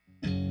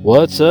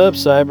What's up,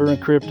 cyber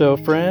and crypto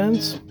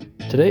friends?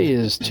 Today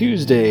is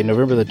Tuesday,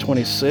 November the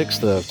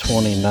 26th of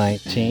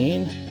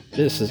 2019.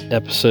 This is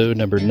episode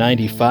number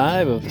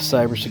 95 of the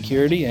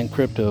Cybersecurity and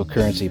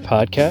Cryptocurrency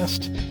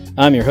Podcast.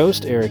 I'm your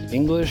host, Eric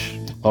English.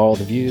 All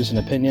the views and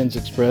opinions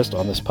expressed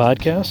on this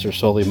podcast are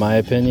solely my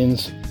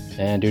opinions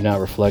and do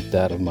not reflect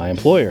that of my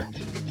employer.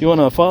 If you want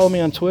to follow me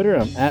on Twitter,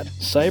 I'm at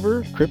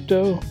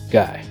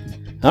CyberCryptoGuy.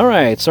 All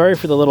right, sorry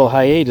for the little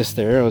hiatus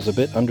there. I was a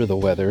bit under the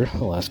weather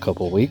the last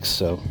couple of weeks,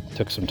 so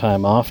took some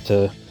time off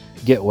to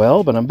get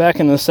well, but I'm back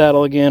in the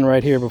saddle again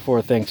right here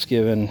before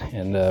Thanksgiving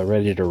and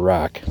ready to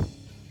rock.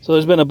 So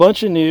there's been a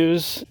bunch of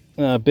news.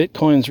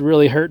 Bitcoin's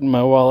really hurting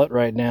my wallet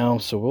right now,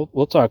 so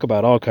we'll talk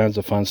about all kinds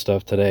of fun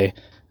stuff today.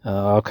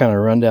 I'll kind of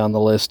run down the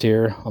list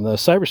here. On the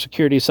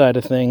cybersecurity side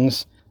of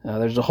things,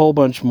 there's a whole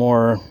bunch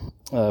more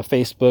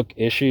Facebook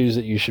issues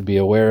that you should be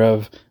aware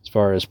of as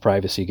far as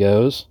privacy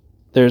goes.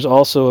 There's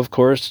also, of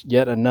course,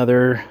 yet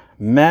another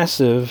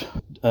massive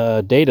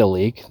data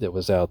leak that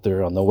was out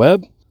there on the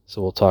web,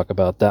 so we'll talk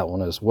about that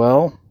one as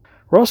well.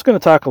 We're also going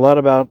to talk a lot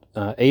about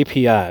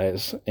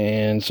APIs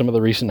and some of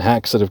the recent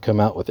hacks that have come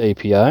out with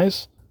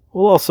APIs.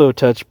 We'll also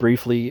touch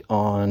briefly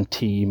on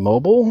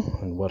T-Mobile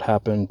and what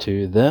happened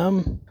to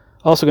them.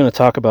 Also going to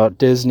talk about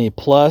Disney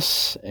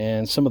Plus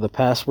and some of the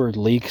password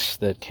leaks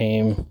that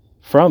came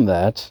from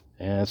that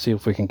and see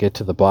if we can get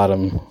to the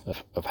bottom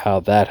of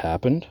how that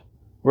happened.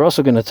 We're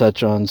also going to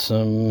touch on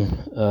some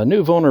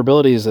new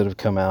vulnerabilities that have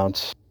come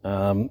out,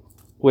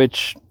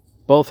 which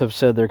both have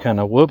said they're kind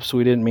of whoops,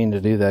 we didn't mean to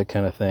do that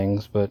kind of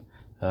things, but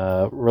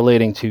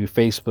relating to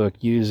Facebook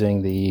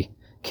using the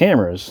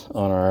cameras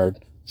on our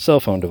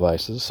cell phone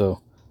devices.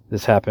 So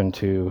this happened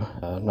to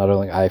not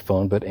only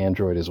iPhone, but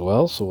Android as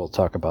well, so we'll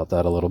talk about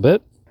that a little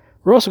bit.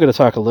 We're also going to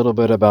talk a little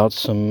bit about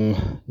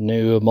some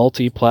new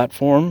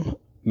multi-platform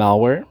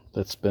malware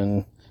that's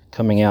been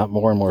coming out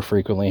more and more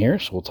frequently here,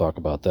 so we'll talk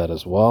about that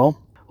as well.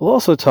 We'll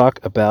also talk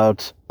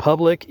about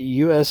public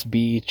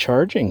USB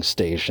charging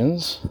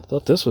stations. I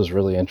thought this was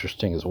really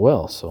interesting as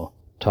well, so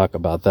talk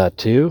about that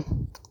too.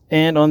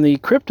 And on the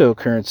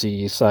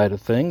cryptocurrency side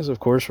of things, of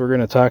course, we're going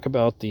to talk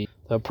about the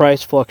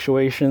price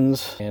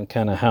fluctuations and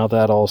kind of how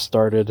that all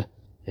started,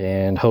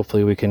 and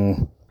hopefully we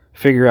can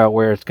figure out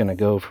where it's going to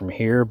go from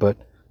here, but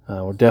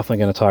we're definitely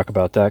going to talk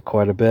about that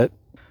quite a bit.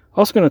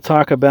 Also going to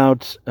talk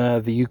about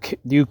the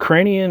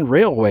Ukrainian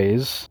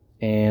railways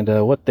and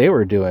what they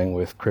were doing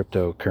with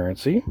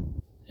cryptocurrency.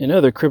 In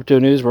other crypto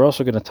news, we're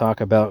also going to talk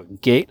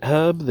about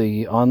GateHub,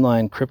 the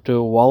online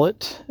crypto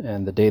wallet,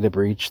 and the data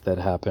breach that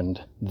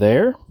happened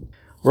there.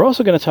 We're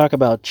also going to talk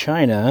about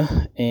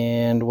China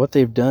and what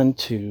they've done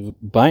to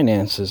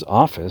Binance's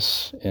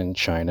office in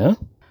China.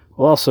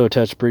 We'll also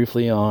touch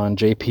briefly on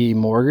JP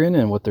Morgan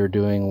and what they're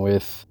doing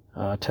with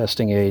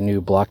testing a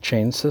new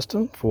blockchain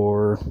system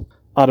for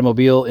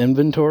automobile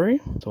inventory.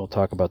 So we'll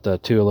talk about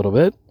that too a little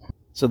bit.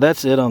 So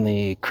that's it on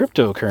the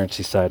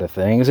cryptocurrency side of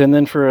things. And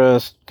then for a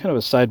kind of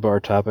a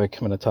sidebar topic,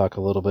 I'm going to talk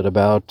a little bit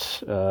about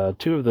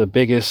two of the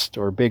biggest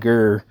or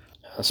bigger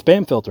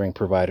spam filtering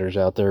providers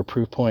out there,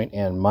 Proofpoint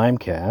and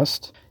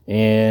Mimecast,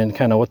 and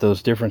kind of what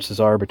those differences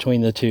are between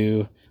the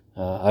two.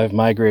 I've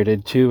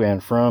migrated to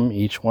and from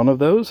each one of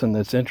those, and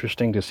it's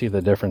interesting to see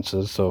the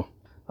differences. So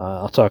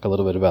I'll talk a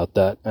little bit about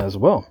that as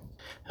well.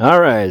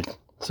 All right.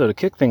 So to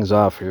kick things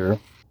off here,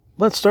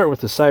 let's start with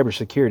the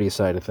cybersecurity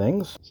side of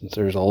things, since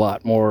there's a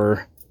lot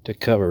more to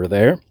cover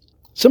there.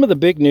 Some of the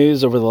big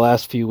news over the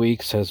last few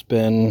weeks has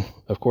been,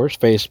 of course,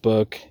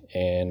 Facebook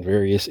and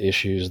various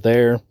issues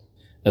there,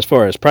 as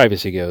far as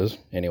privacy goes,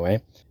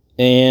 anyway.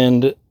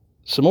 And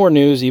some more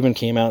news even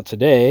came out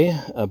today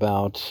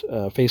about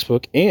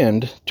Facebook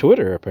and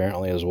Twitter,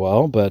 apparently, as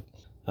well. But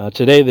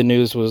today the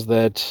news was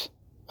that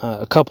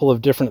a couple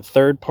of different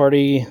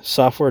third-party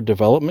software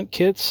development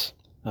kits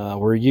that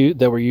were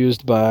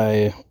used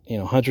by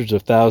hundreds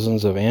of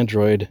thousands of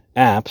Android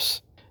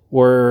apps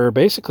were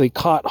basically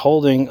caught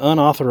holding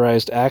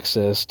unauthorized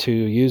access to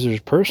users'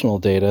 personal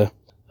data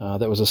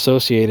that was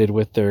associated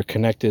with their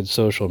connected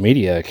social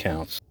media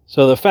accounts.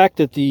 So the fact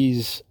that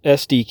these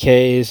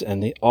SDKs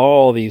and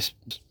all these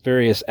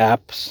various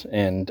apps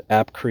and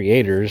app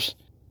creators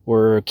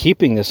were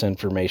keeping this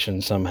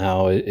information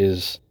somehow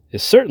is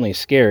certainly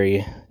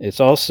scary. It's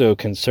also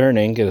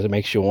concerning because it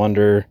makes you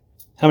wonder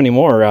how many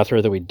more are out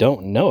there that we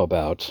don't know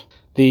about.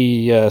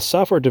 The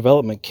software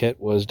development kit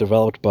was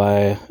developed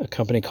by a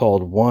company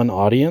called One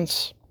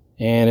Audience,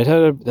 and it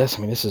had this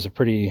is a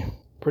pretty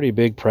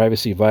big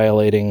privacy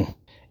violating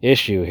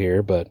issue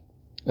here, but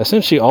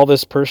essentially all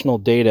this personal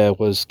data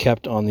was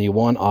kept on the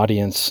One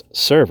Audience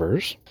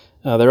servers.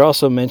 They're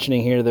also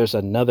mentioning here there's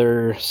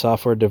another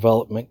software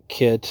development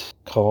kit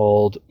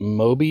called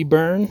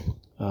MobiBurn.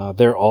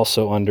 They're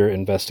also under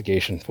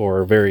investigation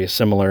for very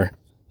similar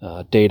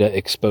data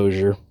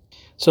exposure.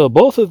 So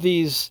both of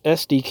these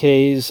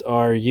SDKs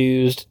are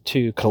used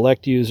to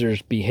collect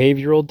users'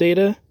 behavioral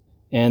data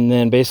and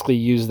then basically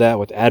use that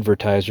with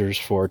advertisers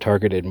for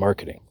targeted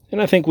marketing. And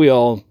I think we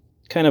all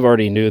kind of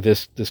already knew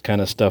this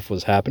kind of stuff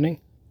was happening.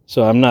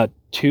 So I'm not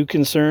too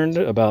concerned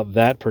about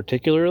that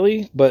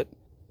particularly, but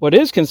What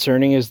is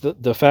concerning is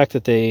the fact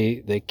that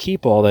they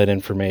keep all that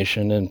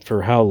information and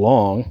for how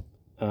long.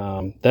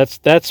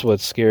 That's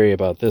what's scary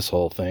about this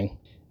whole thing.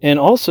 And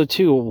also,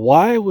 too,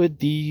 why would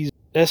these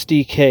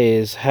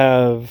SDKs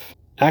have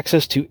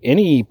access to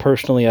any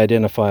personally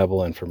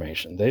identifiable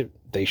information?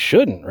 They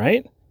shouldn't,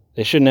 right?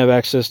 They shouldn't have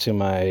access to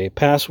my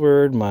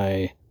password,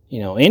 my,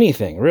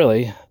 anything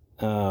really.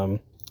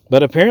 But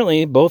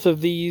apparently, both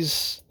of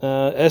these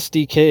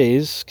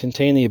SDKs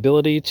contain the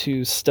ability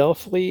to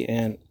stealthily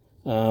and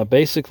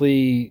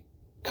basically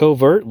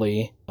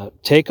covertly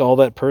take all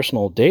that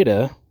personal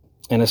data,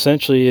 and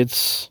essentially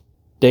it's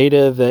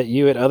data that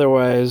you had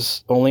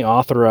otherwise only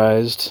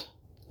authorized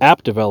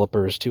app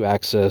developers to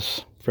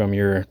access from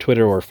your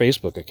Twitter or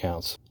Facebook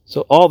accounts.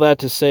 So all that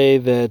to say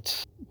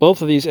that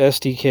both of these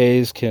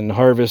SDKs can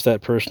harvest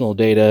that personal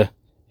data,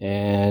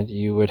 and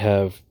you would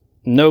have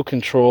no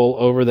control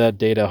over that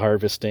data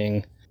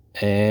harvesting,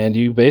 and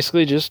you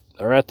basically just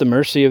are at the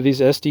mercy of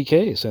these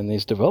SDKs and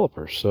these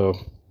developers.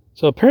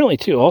 So apparently,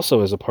 too,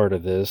 also as a part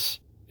of this,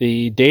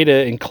 the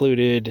data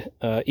included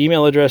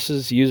email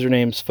addresses,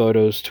 usernames,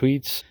 photos,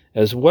 tweets,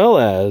 as well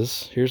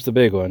as, here's the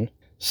big one,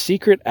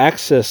 secret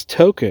access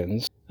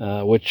tokens,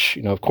 which,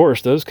 of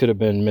course, those could have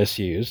been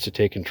misused to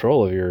take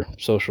control of your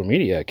social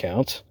media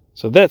accounts.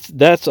 So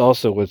that's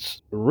also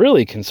what's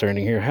really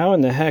concerning here. How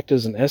in the heck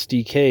does an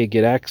SDK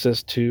get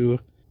access to...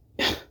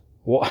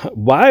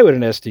 Why would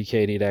an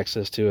SDK need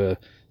access to a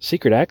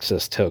secret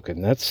access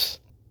token? That's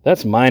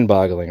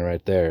mind-boggling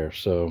right there.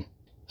 So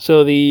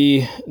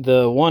the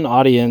One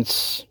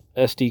Audience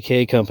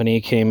SDK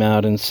company came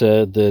out and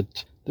said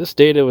that this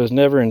data was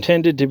never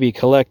intended to be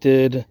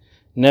collected,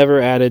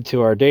 never added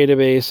to our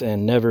database,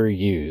 and never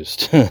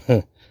used.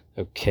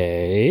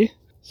 Okay,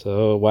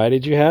 so why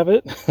did you have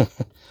it?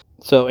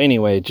 So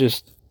anyway,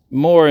 just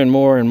more and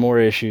more and more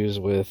issues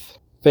with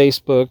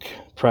Facebook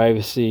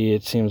privacy.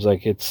 It seems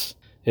like it's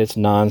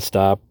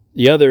nonstop.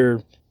 The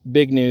other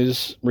big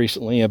news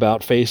recently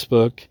about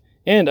Facebook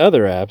and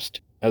other apps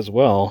as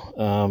well,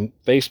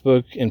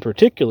 Facebook in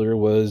particular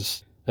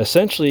was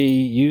essentially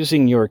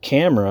using your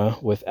camera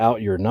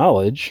without your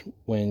knowledge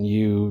when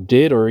you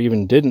did or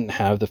even didn't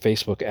have the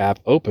Facebook app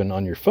open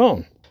on your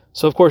phone.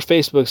 So, of course,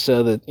 Facebook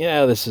said that,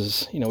 this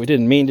is, we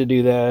didn't mean to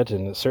do that,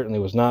 and it certainly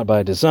was not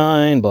by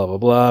design, blah, blah,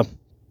 blah.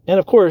 And,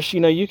 of course,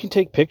 you can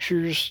take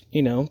pictures,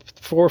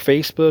 for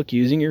Facebook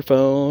using your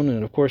phone,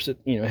 and, of course, it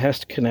has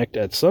to connect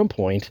at some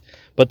point.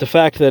 But the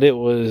fact that it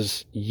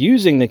was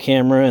using the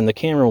camera and the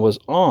camera was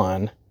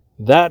on,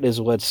 that is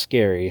what's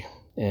scary,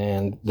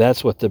 and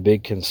that's what the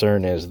big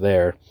concern is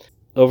there.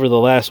 Over the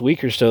last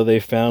week or so, they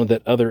found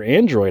that other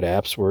Android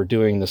apps were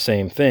doing the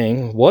same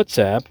thing.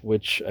 WhatsApp,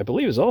 which I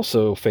believe is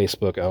also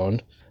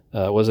Facebook-owned,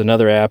 was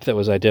another app that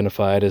was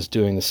identified as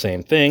doing the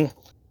same thing,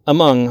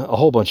 among a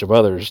whole bunch of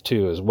others,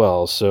 too, as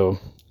well. So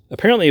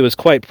apparently it was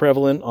quite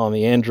prevalent on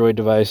the Android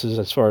devices.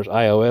 As far as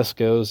iOS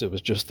goes, it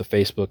was just the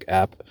Facebook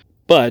app.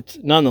 But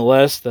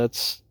nonetheless,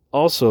 that's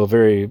also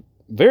very,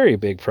 very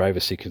big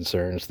privacy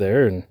concerns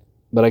there.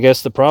 But I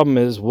guess the problem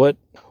is, what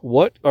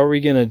are we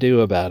going to do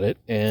about it?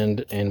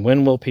 And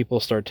when will people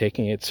start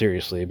taking it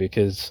seriously?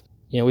 Because,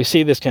 we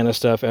see this kind of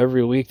stuff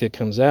every week that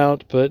comes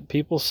out, but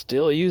people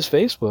still use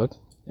Facebook.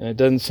 And it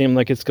doesn't seem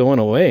like it's going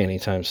away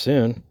anytime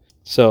soon.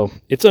 So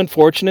it's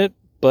unfortunate,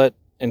 but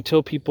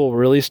until people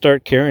really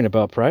start caring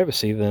about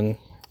privacy, then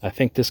I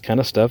think this kind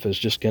of stuff is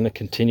just going to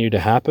continue to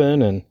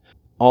happen. And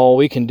all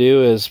we can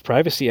do as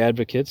privacy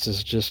advocates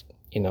is just,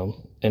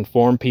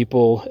 inform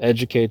people,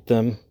 educate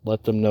them,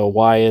 let them know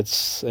why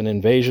it's an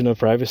invasion of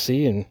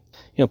privacy. And,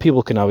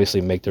 people can obviously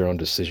make their own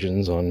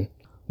decisions on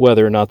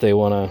whether or not they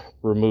want to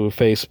remove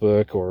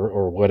Facebook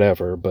or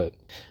whatever. But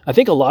I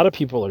think a lot of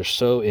people are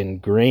so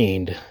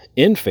ingrained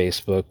in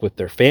Facebook with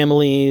their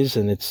families,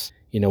 and it's,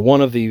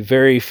 one of the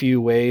very few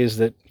ways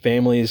that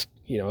families,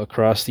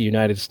 across the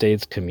United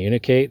States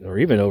communicate, or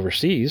even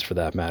overseas for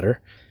that matter.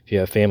 If you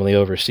have family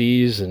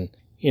overseas and,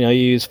 you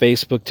use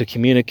Facebook to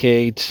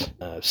communicate,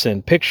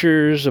 send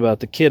pictures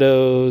about the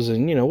kiddos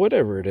and,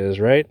 whatever it is,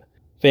 right?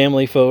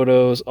 Family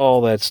photos,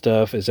 all that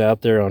stuff is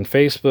out there on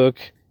Facebook.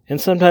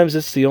 And sometimes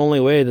it's the only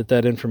way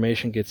that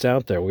information gets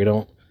out there. We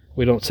don't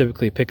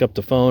typically pick up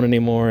the phone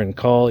anymore and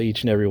call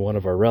each and every one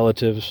of our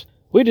relatives.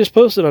 We just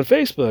post it on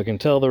Facebook and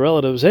tell the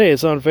relatives, hey,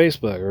 it's on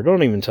Facebook. Or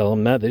don't even tell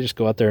them that. They just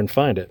go out there and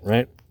find it,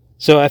 right?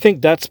 So I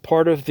think that's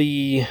part of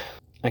the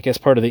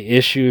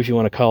issue, if you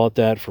want to call it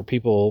that, for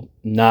people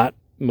not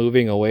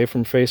moving away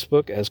from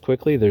Facebook as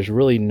quickly. There's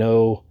really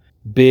no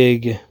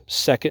big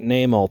second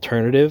name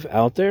alternative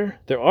out there.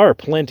 There are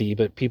plenty,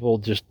 but people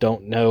just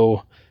don't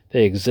know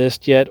they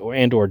exist yet,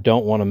 or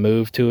don't want to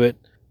move to it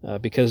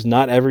because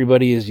not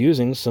everybody is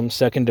using some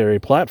secondary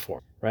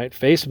platform, right?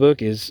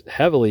 Facebook is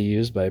heavily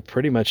used by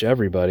pretty much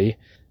everybody,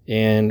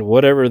 and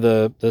whatever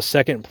the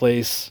second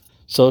place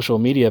social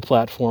media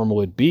platform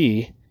would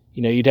be,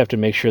 you'd have to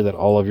make sure that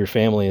all of your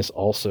family is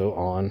also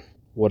on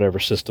whatever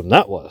system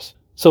that was.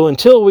 So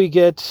until we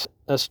get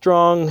a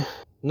strong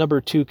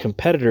number 2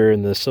 competitor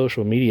in the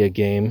social media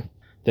game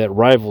that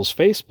rivals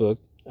Facebook,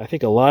 I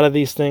think a lot of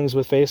these things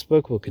with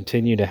Facebook will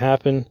continue to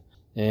happen.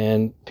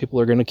 and people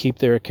are going to keep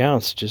their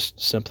accounts just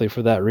simply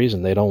for that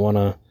reason. They don't want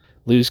to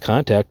lose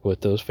contact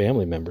with those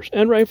family members,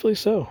 and rightfully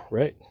so,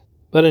 right?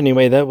 But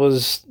anyway, that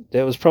was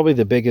probably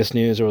the biggest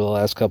news over the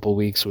last couple of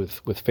weeks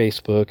with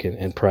Facebook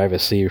and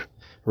privacy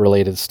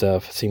related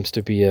stuff. It seems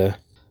to be an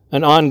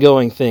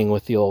ongoing thing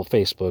with the old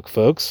Facebook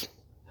folks.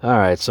 All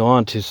right, so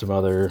on to some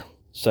other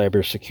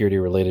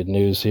cybersecurity related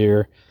news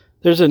here.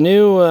 There's a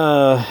new,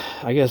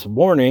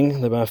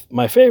 warning.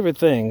 My favorite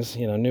things,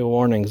 new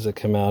warnings that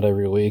come out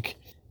every week.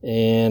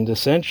 And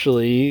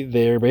essentially,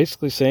 they're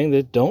basically saying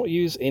that don't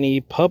use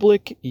any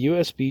public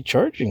USB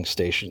charging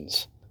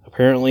stations.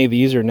 Apparently,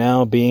 these are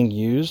now being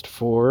used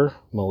for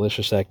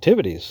malicious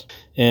activities.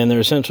 And they're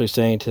essentially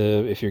saying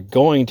if you're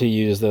going to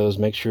use those,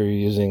 make sure you're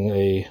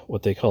using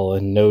what they call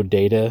a no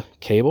data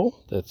cable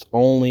that's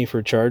only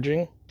for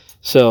charging.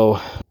 So,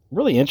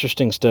 really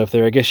interesting stuff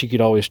there. I guess you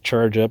could always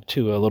charge up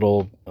to a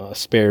little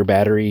spare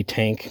battery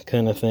tank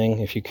kind of thing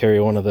if you carry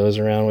one of those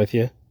around with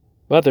you.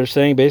 But they're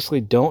saying basically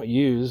don't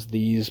use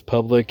these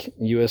public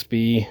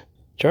USB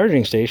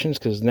charging stations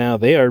because now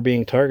they are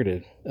being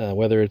targeted,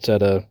 whether it's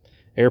at a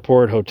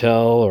airport,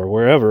 hotel, or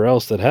wherever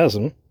else that has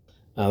them.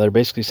 They're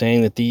basically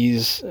saying that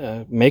these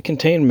may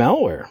contain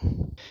malware.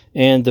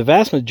 And the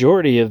vast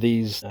majority of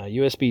these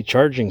USB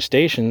charging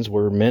stations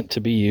were meant to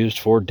be used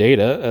for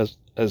data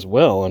as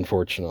well,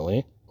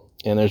 unfortunately.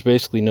 And there's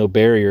basically no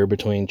barrier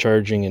between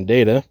charging and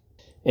data.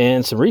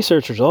 And some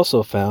researchers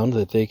also found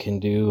that they can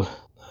do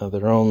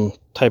their own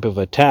type of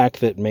attack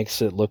that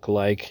makes it look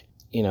like,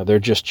 they're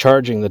just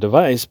charging the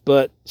device,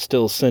 but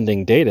still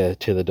sending data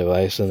to the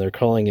device. And they're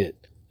calling it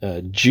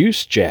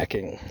juice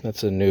jacking.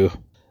 That's a new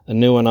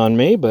one on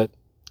me, but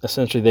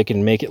essentially they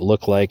can make it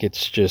look like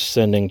it's just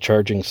sending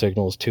charging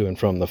signals to and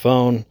from the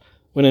phone,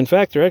 when in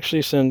fact they're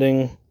actually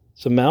sending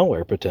some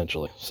malware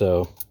potentially.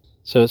 So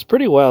it's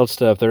pretty wild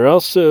stuff. They're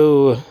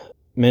also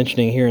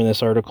mentioning here in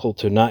this article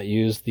to not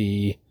use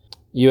the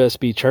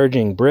USB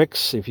charging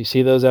bricks. If you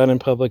see those out in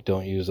public,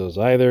 don't use those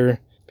either,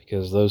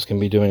 because those can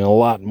be doing a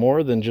lot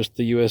more than just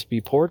the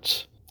USB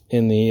ports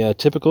in the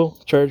typical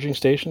charging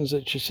stations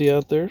that you see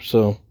out there.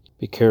 So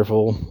be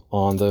careful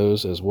on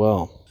those as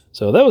well.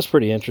 So that was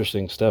pretty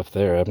interesting stuff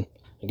there.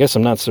 I guess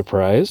I'm not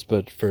surprised,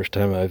 but first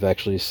time I've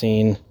actually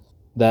seen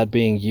that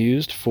being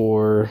used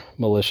for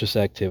malicious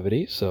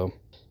activity. So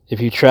if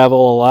you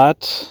travel a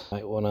lot, you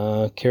might want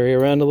to carry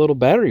around a little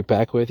battery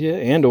pack with you,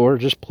 and or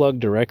just plug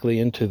directly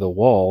into the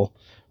wall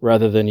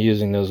rather than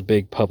using those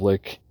big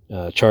public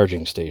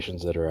charging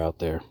stations that are out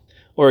there.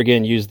 Or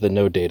again, use the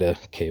no data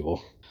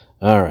cable.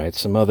 All right,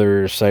 some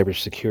other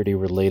cybersecurity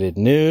related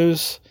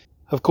news.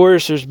 Of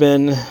course, there's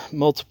been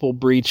multiple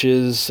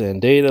breaches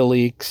and data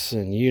leaks,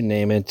 and you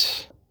name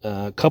it.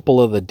 A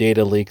couple of the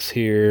data leaks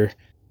here.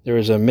 There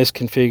was a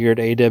misconfigured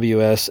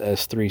AWS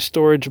S3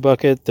 storage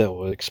bucket that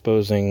was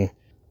exposing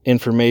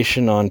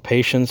information on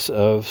patients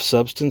of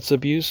substance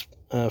abuse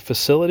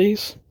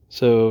facilities.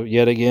 So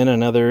yet again,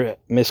 another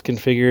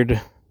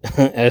misconfigured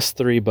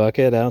S3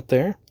 bucket out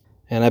there.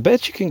 And I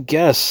bet you can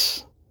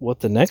guess what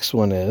the next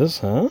one is,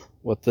 huh?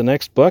 What the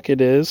next bucket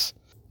is.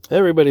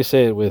 Everybody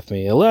say it with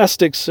me.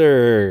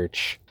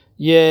 Elasticsearch.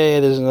 Yay,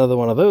 there's another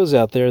one of those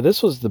out there.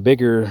 This was the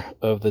bigger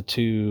of the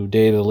two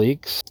data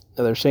leaks.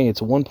 They're saying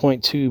it's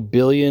 1.2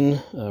 billion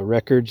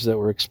records that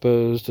were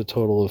exposed, a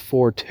total of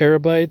 4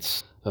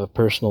 terabytes of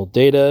personal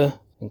data,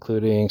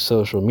 including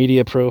social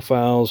media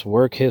profiles,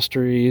 work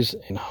histories,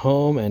 and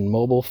home and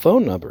mobile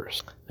phone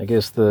numbers. I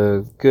guess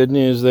the good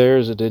news there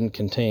is it didn't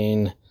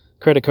contain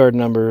credit card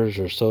numbers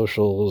or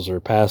socials or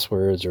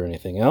passwords or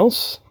anything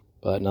else.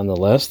 But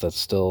nonetheless, that's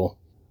still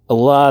a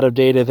lot of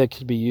data that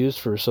could be used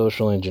for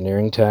social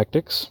engineering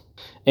tactics.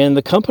 And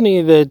the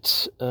company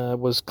that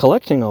was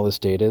collecting all this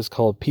data is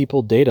called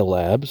People Data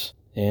Labs,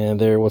 and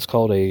they're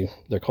calling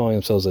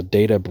themselves a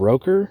data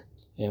broker,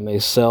 and they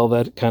sell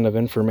that kind of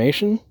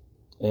information.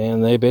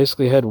 And they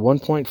basically had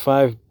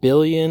 1.5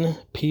 billion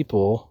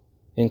people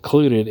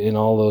included in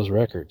all those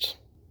records.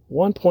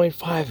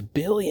 1.5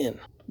 billion.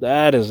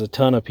 That is a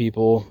ton of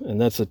people, and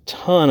that's a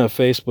ton of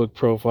Facebook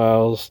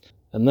profiles.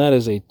 And that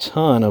is a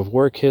ton of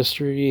work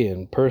history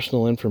and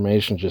personal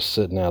information just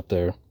sitting out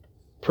there.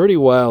 Pretty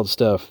wild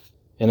stuff.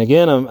 And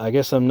again, I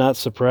guess I'm not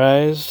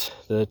surprised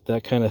that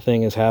that kind of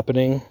thing is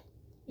happening.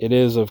 It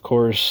is, of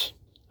course,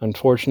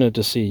 unfortunate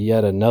to see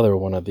yet another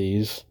one of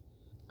these.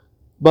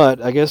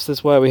 But I guess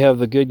that's why we have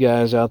the good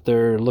guys out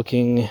there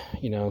looking,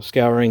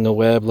 scouring the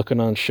web, looking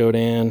on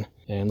Shodan,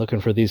 and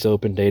looking for these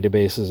open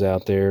databases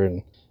out there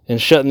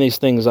and shutting these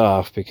things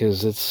off,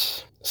 because it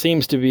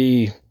seems to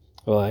be...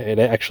 Well, it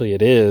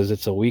is.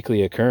 It's a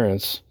weekly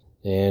occurrence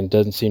and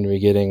doesn't seem to be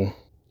getting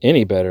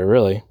any better,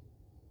 really.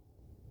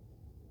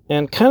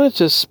 And kind of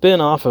to spin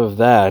off of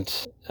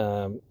that,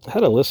 I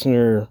had a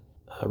listener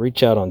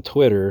reach out on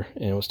Twitter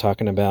and was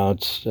talking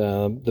about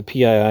the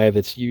PII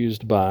that's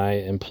used by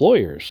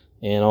employers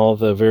and all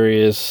the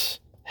various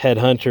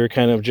headhunter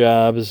kind of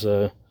jobs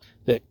that,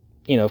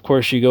 of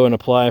course, you go and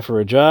apply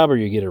for a job, or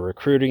you get a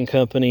recruiting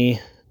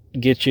company,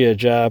 get you a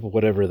job,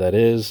 whatever that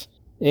is.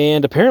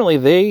 And apparently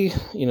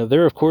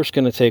they're of course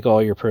going to take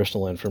all your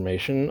personal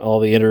information, all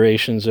the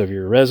iterations of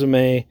your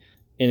resume,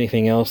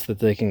 anything else that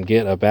they can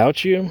get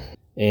about you.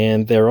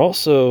 And they're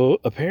also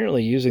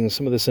apparently using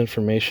some of this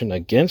information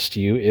against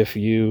you if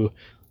you,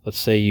 let's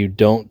say you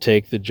don't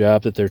take the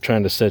job that they're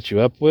trying to set you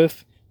up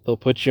with. They'll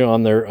put you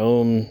on their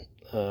own,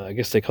 I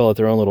guess they call it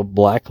their own little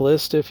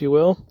blacklist, if you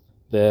will,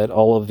 that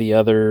all of the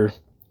other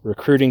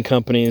recruiting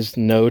companies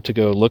know to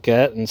go look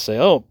at and say,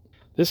 oh,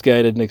 this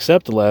guy didn't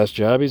accept the last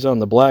job. He's on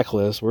the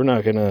blacklist. We're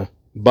not going to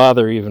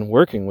bother even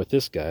working with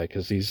this guy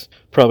because he's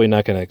probably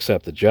not going to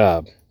accept the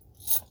job.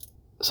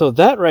 So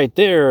that right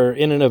there,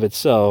 in and of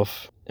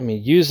itself, I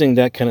mean, using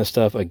that kind of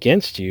stuff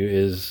against you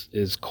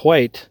is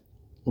quite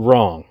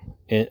wrong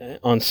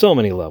on so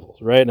many levels,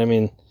 right? I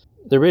mean,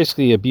 they're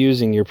basically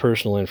abusing your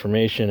personal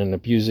information and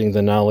abusing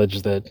the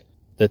knowledge that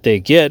they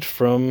get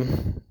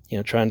from,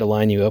 trying to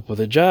line you up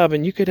with a job.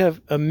 And you could have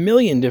a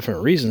million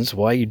different reasons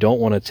why you don't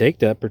want to take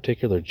that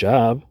particular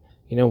job.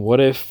 What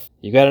if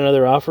you got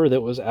another offer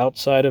that was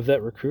outside of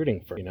that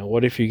recruiting firm?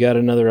 What if you got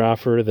another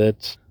offer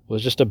that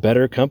was just a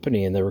better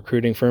company and the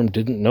recruiting firm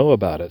didn't know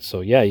about it?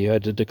 So yeah, you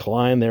had to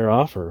decline their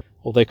offer.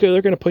 Well, they're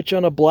going to put you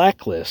on a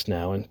blacklist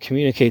now and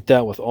communicate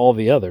that with all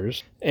the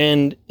others.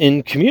 And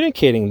in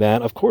communicating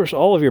that, of course,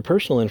 all of your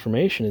personal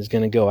information is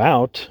going to go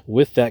out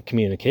with that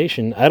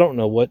communication. I don't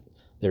know what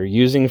they're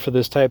using for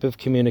this type of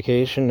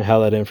communication, how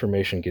that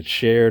information gets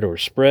shared or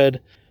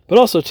spread. But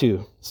also,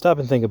 too, stop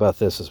and think about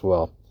this as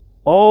well.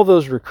 All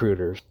those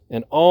recruiters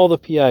and all the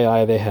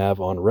PII they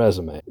have on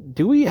resume,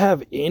 do we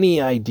have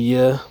any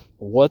idea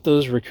what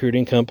those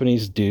recruiting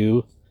companies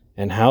do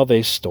and how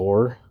they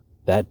store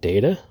that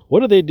data?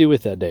 What do they do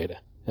with that data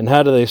and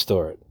how do they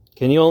store it?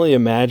 Can you only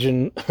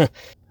imagine?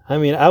 I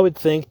mean, I would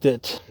think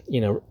that,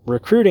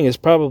 recruiting is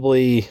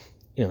probably,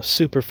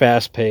 super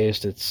fast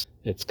paced.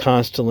 It's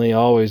constantly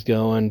always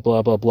going,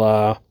 blah, blah,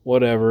 blah,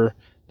 whatever.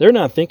 They're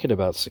not thinking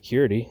about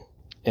security,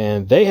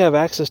 and they have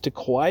access to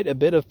quite a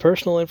bit of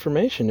personal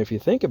information. If you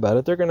think about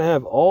it, they're going to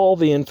have all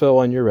the info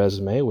on your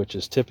resume, which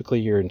is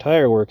typically your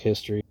entire work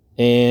history,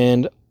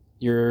 and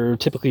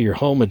typically your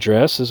home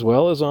address as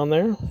well is on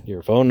there,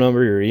 your phone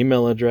number, your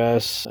email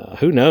address.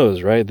 Who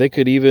knows, right? They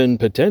could even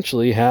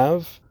potentially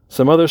have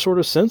some other sort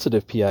of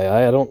sensitive PII.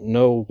 I don't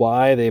know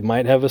why they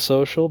might have a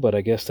social, but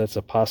I guess that's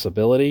a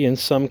possibility in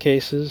some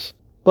cases.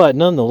 But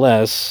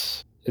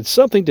nonetheless, it's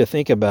something to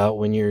think about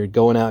when you're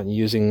going out and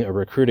using a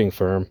recruiting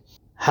firm.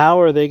 How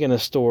are they going to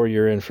store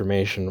your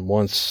information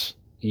once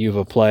you've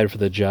applied for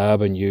the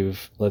job and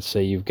let's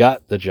say you've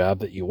got the job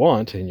that you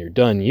want and you're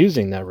done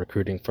using that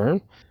recruiting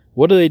firm?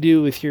 What do they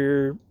do with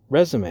your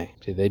resume?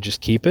 Do they just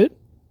keep it?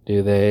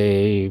 Do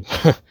they,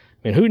 I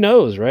mean, who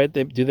knows, right?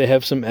 Do they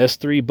have some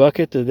S3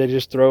 bucket? Do they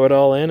just throw it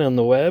all in on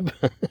the web?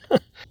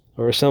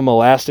 Or some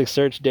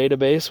Elasticsearch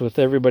database with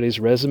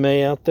everybody's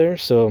resume out there?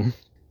 So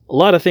a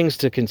lot of things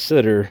to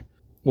consider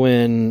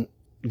when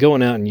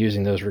going out and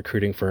using those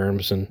recruiting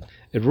firms. And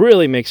it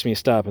really makes me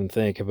stop and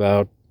think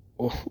about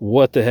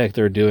what the heck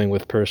they're doing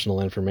with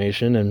personal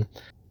information. And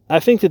I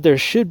think that there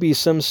should be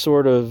some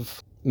sort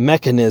of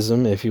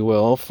mechanism, if you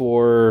will,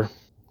 for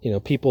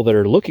people that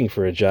are looking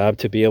for a job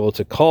to be able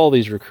to call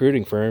these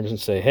recruiting firms and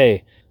say,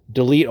 hey,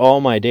 delete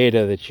all my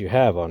data that you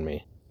have on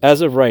me.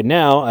 As of right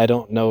now, I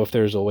don't know if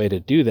there's a way to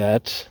do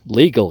that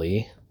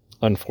legally,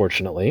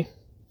 unfortunately.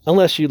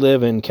 Unless you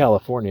live in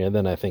California,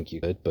 then I think you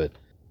could. But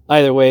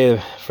either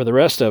way, for the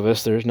rest of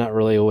us, there's not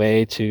really a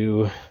way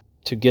to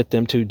get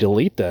them to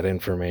delete that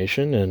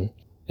information. And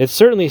it's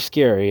certainly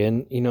scary.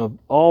 And,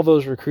 all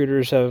those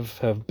recruiters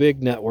have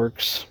big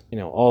networks,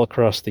 all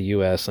across the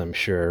U.S., I'm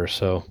sure.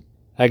 So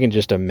I can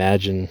just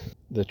imagine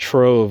the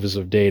troves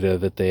of data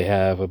that they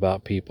have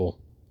about people.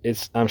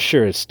 I'm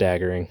sure it's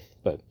staggering.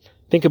 But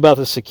think about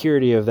the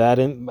security of that,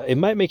 and it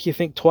might make you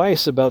think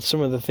twice about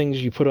some of the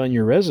things you put on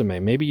your resume.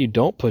 Maybe you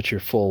don't put your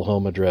full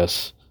home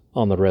address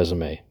on the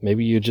resume.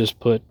 Maybe you just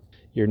put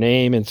your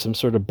name and some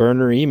sort of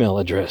burner email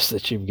address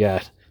that you've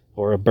got,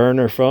 or a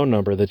burner phone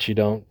number that you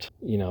don't,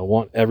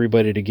 want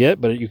everybody to get,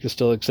 but you can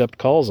still accept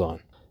calls on.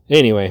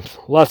 Anyway,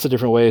 lots of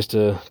different ways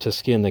to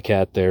skin the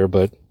cat there,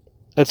 but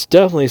that's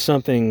definitely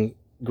something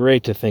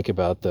great to think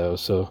about, though.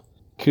 So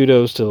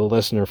kudos to the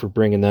listener for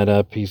bringing that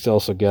up. He's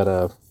also got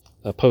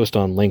a post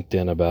on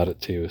LinkedIn about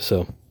it, too.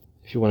 So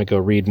if you want to go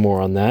read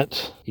more on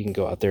that, you can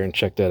go out there and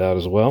check that out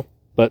as well.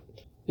 But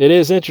it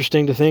is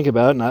interesting to think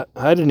about, and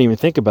I didn't even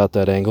think about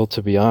that angle,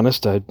 to be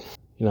honest.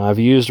 I've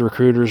used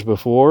recruiters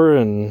before,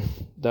 and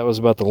that was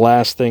about the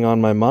last thing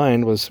on my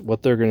mind was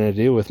what they're going to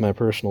do with my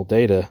personal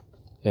data.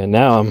 And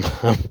now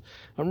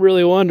I'm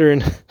really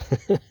wondering.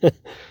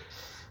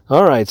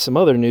 All right, some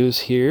other news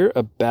here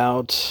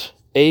about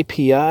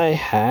API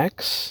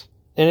hacks.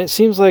 And it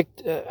seems like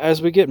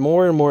as we get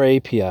more and more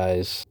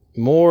APIs,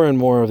 more and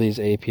more of these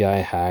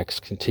API hacks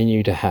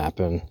continue to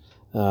happen.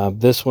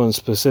 This one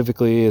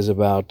specifically is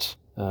about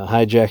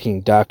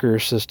hijacking Docker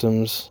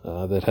systems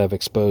that have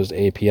exposed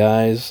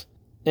APIs.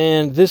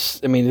 And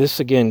this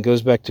again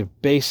goes back to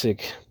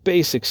basic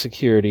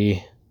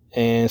security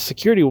and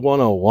security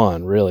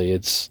 101, really.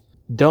 It's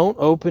don't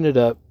open it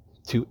up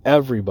to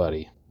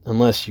everybody.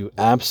 unless you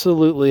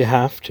absolutely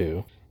have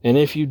to. And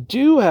if you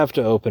do have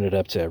to open it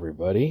up to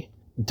everybody,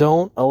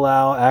 don't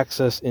allow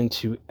access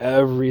into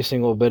every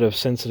single bit of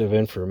sensitive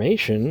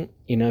information.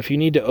 If you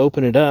need to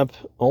open it up,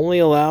 only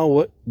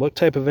allow what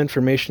type of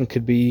information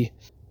could be,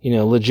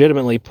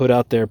 legitimately put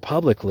out there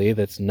publicly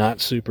that's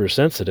not super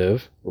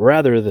sensitive,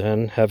 rather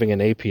than having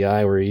an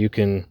API where you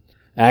can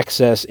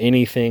access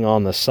anything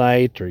on the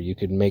site, or you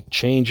can make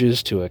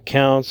changes to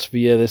accounts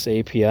via this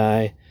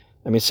API.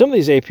 I mean, some of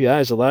these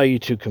APIs allow you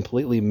to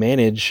completely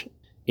manage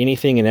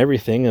anything and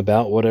everything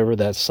about whatever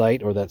that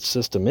site or that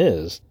system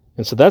is.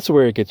 And so that's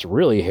where it gets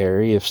really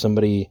hairy. If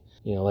somebody,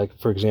 like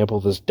for example,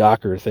 this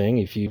Docker thing,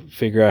 if you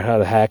figure out how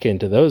to hack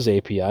into those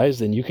APIs,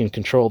 then you can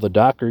control the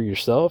Docker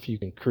yourself. You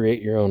can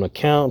create your own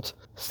account,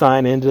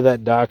 sign into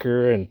that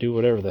Docker, and do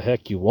whatever the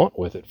heck you want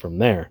with it from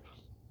there.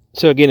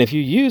 So again, if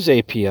you use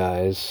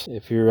APIs,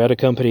 if you're at a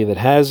company that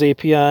has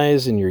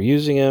APIs and you're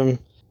using them,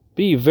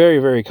 be very,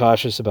 very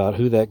cautious about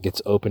who that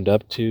gets opened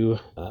up to,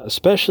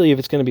 especially if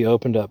it's going to be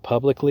opened up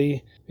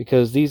publicly,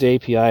 because these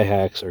API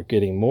hacks are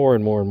getting more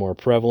and more and more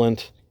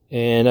prevalent.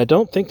 And I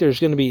don't think there's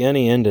going to be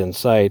any end in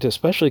sight,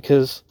 especially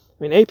because,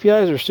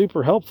 APIs are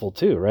super helpful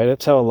too, right?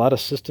 That's how a lot of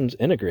systems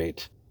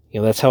integrate.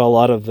 That's how a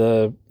lot of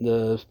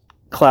the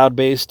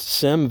cloud-based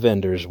SIEM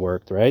vendors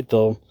work, right?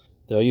 They'll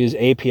use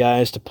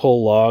APIs to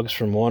pull logs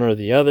from one or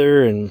the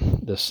other, and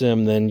the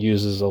SIEM then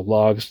uses the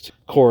logs to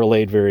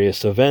correlate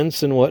various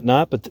events and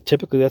whatnot, but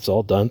typically that's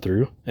all done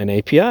through an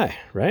API,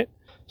 right?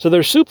 So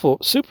they're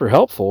super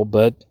helpful,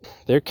 but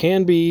there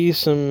can be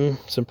some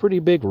pretty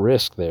big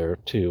risk there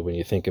too when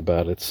you think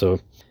about it.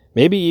 So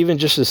maybe even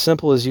just as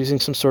simple as using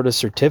some sort of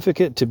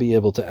certificate to be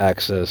able to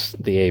access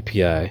the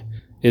API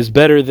is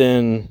better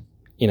than,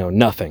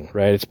 nothing,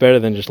 right? It's better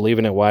than just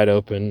leaving it wide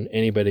open.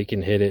 Anybody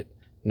can hit it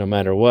no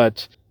matter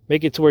what.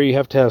 Make it to where you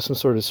have to have some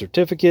sort of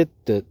certificate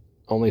that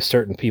only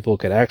certain people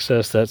could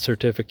access that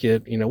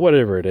certificate,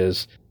 whatever it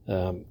is.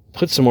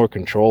 Put some more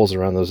controls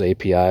around those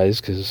APIs,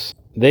 because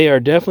they are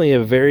definitely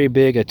a very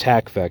big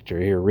attack vector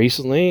here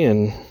recently,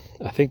 and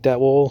I think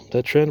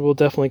that trend will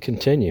definitely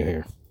continue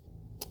here.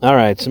 All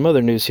right, some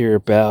other news here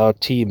about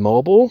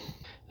T-Mobile.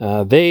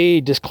 They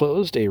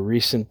disclosed a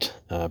recent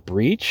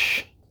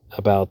breach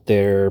about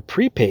their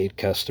prepaid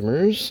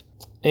customers.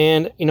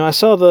 And, I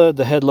saw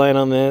the headline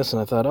on this,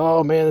 and I thought,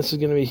 oh, man, this is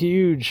going to be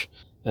huge.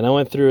 And I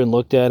went through and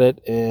looked at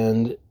it,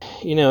 and,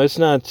 it's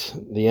not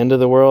the end of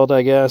the world,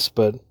 I guess,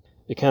 but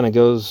it kind of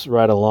goes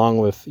right along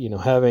with,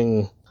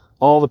 having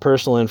all the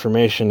personal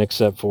information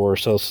except for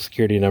Social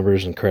Security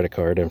numbers and credit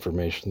card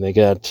information. They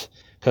got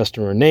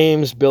customer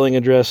names, billing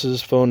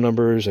addresses, phone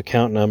numbers,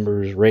 account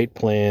numbers, rate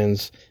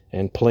plans,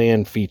 and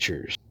plan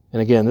features.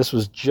 And again, this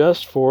was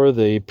just for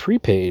the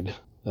prepaid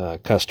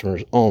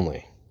customers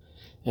only.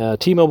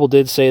 T-Mobile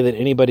did say that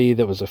anybody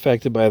that was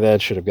affected by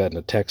that should have gotten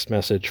a text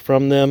message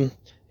from them,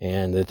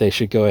 and that they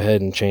should go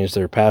ahead and change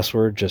their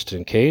password just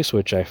in case,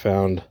 which I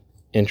found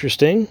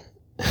interesting.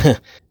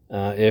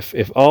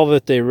 If all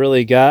that they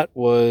really got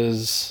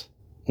was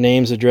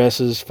names,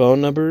 addresses,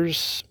 phone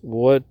numbers,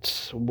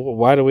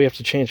 why do we have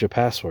to change a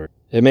password?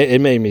 It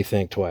made me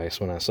think twice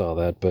when I saw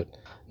that, but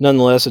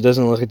nonetheless, it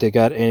doesn't look like they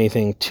got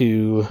anything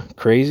too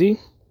crazy.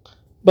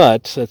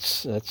 But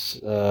that's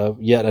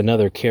yet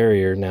another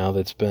carrier now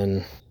that's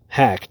been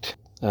hacked.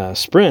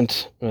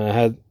 Sprint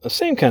had a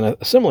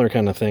similar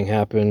kind of thing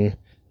happen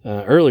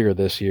earlier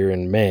this year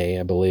in May,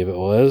 I believe it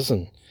was,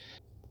 and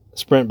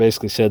Sprint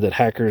basically said that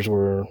hackers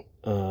were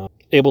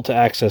able to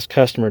access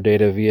customer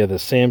data via the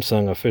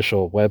Samsung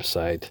official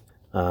website.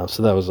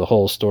 So that was the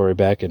whole story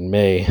back in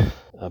May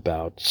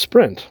about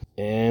Sprint.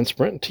 And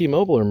Sprint and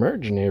T-Mobile are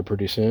merging here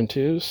pretty soon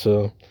too,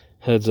 so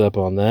heads up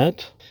on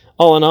that.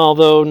 All in all,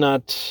 though,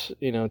 not,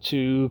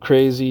 too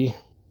crazy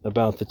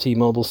about the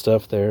T-Mobile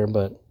stuff there,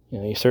 but,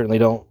 you certainly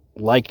don't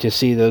like to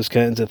see those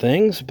kinds of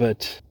things,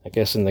 but I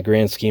guess in the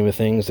grand scheme of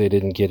things, they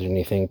didn't get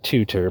anything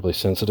too terribly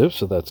sensitive,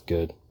 so that's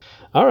good.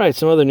 All right,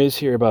 some other news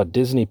here about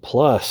Disney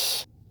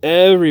Plus.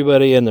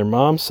 Everybody and their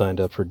mom signed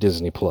up for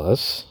Disney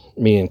Plus,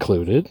 me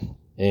included,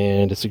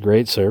 and it's a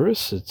great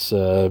service.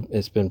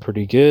 It's been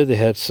pretty good. They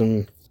had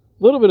some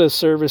little bit of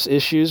service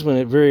issues when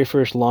it very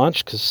first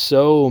launched because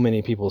so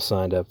many people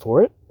signed up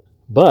for it.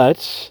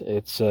 But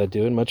it's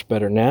doing much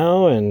better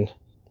now, and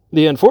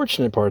the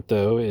unfortunate part,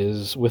 though,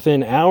 is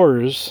within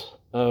hours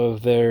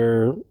of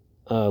their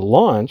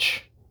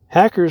launch,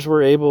 hackers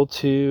were able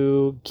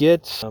to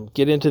get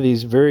into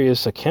these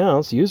various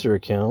accounts, user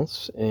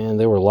accounts, and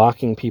they were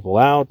locking people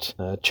out,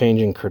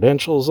 changing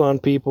credentials on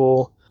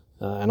people,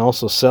 and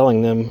also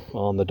selling them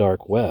on the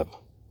dark web.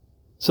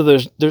 So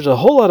there's a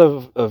whole lot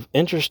of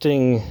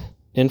interesting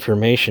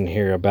information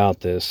here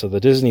about this. So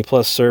the Disney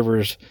Plus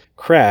servers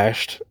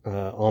crashed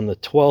on the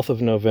 12th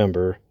of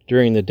November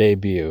during the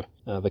debut.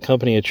 The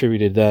company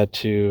attributed that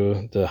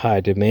to the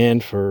high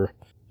demand for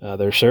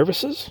their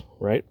services,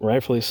 right?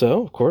 Rightfully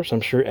so, of course.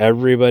 I'm sure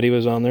everybody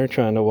was on there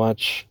trying to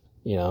watch,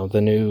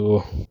 the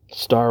new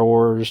Star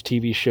Wars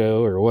TV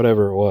show or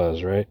whatever it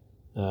was, right?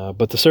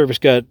 But the service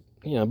got,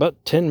 about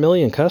 10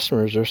 million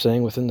customers, they're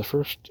saying, within the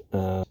first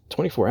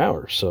 24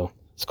 hours. So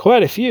it's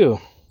quite a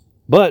few.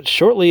 But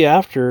shortly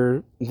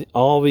after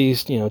all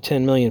these,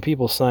 10 million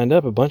people signed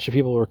up, a bunch of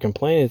people were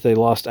complaining that they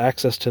lost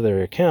access to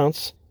their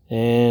accounts.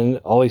 And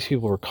all these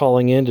people were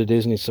calling in to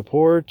Disney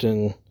support.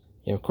 And,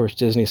 of course,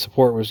 Disney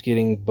support was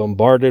getting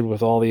bombarded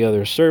with all the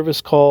other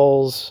service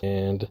calls.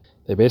 And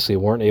they basically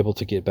weren't able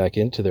to get back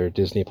into their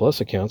Disney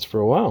Plus accounts for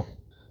a while.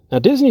 Now,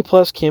 Disney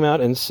Plus came out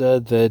and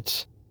said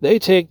that they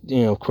take,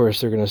 of course,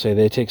 they're going to say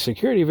they take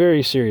security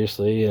very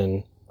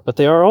seriously, but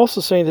they are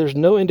also saying there's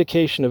no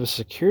indication of a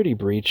security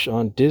breach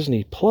on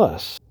Disney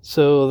Plus.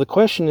 So the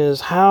question is,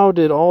 how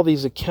did all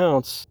these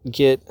accounts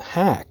get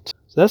hacked?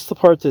 So that's the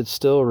part that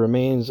still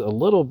remains a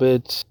little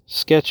bit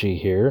sketchy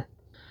here.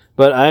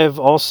 But I've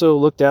also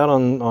looked out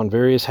on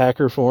various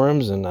hacker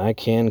forums, and I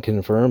can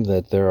confirm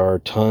that there are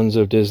tons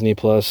of Disney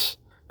Plus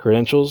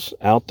credentials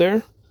out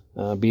there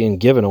being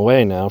given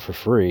away now for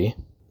free.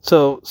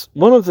 So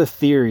one of the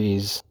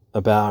theories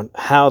about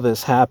how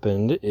this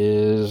happened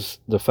is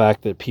the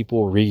fact that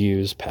people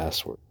reuse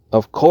passwords.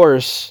 Of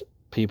course,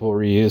 people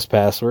reuse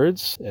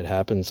passwords. It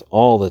happens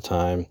all the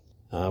time.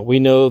 We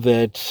know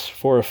that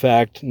for a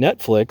fact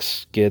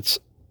Netflix gets,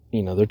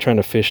 they're trying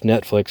to phish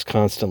Netflix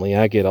constantly.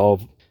 I get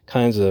all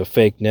kinds of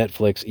fake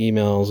Netflix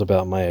emails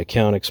about my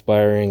account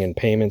expiring and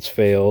payments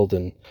failed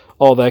and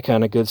all that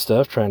kind of good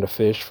stuff, trying to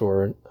phish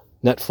for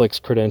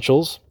Netflix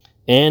credentials.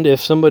 And if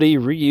somebody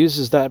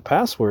reuses that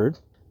password,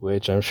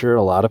 which I'm sure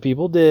a lot of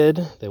people did,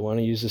 they want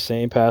to use the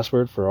same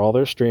password for all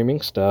their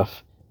streaming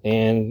stuff,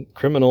 and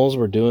criminals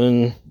were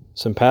doing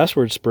some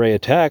password spray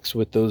attacks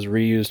with those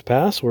reused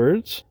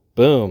passwords,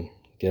 boom,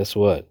 guess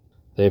what?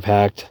 They've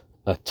hacked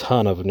a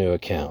ton of new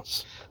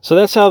accounts. So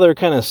that's how they're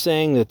kind of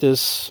saying that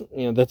this,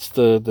 that's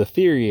the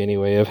theory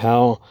anyway of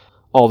how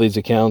all these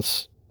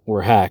accounts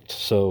were hacked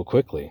so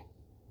quickly.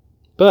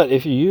 But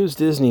if you use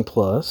Disney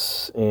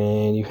Plus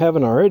and you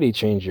haven't already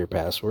changed your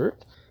password,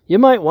 you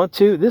might want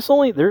to.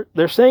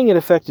 They're saying it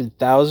affected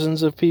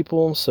thousands of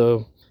people,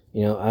 so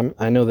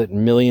I know that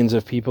millions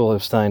of people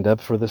have signed up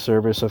for the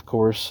service, of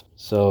course.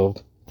 So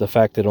the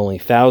fact that only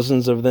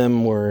thousands of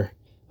them were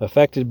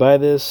affected by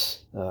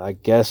this, I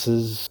guess,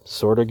 is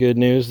sort of good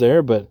news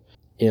there. But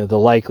the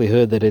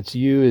likelihood that it's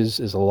you is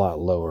a lot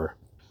lower.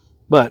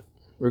 But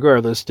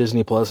regardless,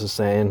 Disney Plus is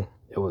saying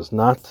it was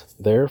not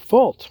their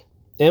fault.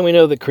 And we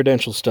know that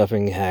credential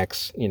stuffing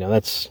hacks,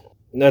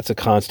 that's a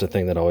constant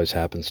thing that always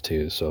happens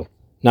too. So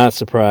not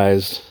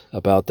surprised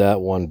about that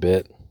one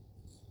bit.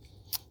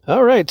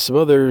 All right, some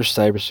other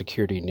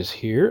cybersecurity news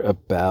here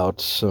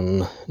about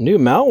some new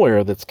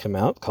malware that's come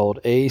out called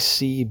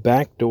AC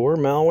Backdoor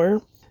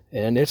malware.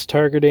 And it's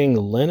targeting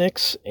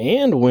Linux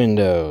and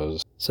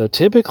Windows. So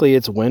typically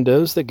it's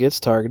Windows that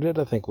gets targeted.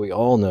 I think we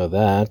all know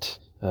that.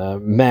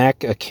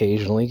 Mac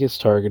occasionally gets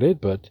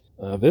targeted, but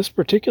this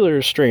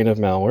particular strain of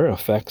malware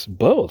affects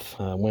both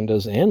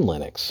Windows and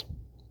Linux.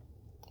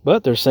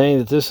 But they're saying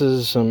that this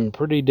is some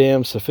pretty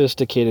damn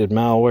sophisticated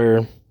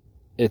malware.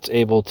 It's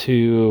able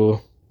to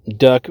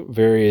duck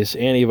various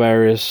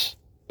antivirus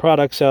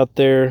products out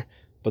there,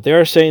 but they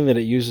are saying that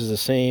it uses the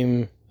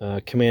same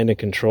command and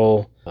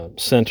control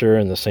center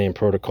and the same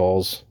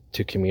protocols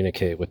to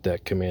communicate with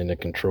that command and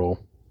control.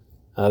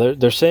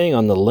 They're saying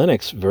on the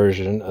Linux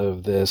version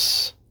of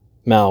this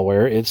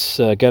malware, it's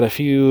got a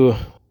few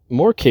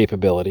more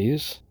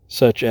capabilities,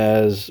 such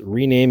as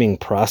renaming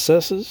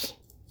processes.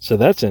 So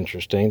that's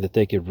interesting, that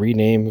they could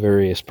rename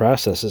various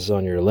processes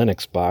on your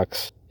Linux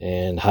box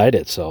and hide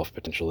itself,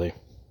 potentially.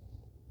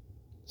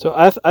 So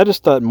I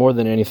just thought more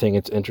than anything,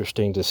 it's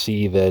interesting to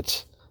see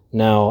that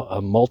now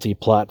a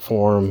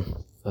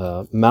multi-platform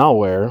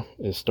malware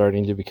is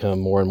starting to become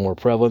more and more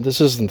prevalent.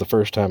 This isn't the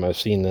first time I've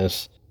seen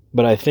this,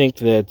 but I think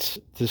that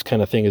this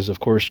kind of thing is,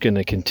 of course, going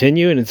to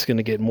continue, and it's going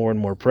to get more and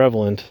more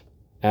prevalent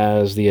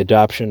as the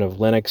adoption of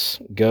Linux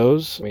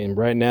goes. I mean,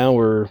 right now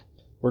we're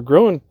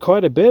growing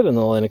quite a bit in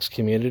the Linux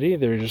community.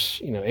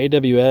 There's,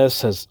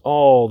 AWS has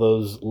all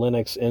those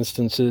Linux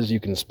instances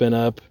you can spin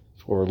up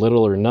for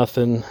little or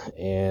nothing,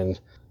 and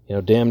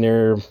damn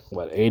near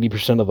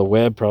 80% of the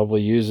web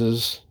probably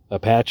uses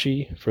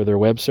Apache for their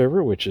web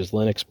server, which is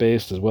Linux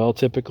based as well.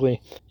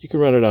 Typically, you can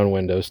run it on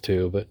Windows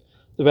too, but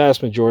the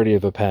vast majority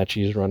of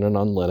Apache is running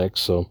on Linux.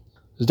 So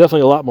there's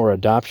definitely a lot more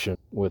adoption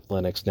with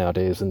Linux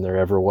nowadays than there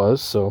ever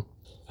was. So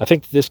I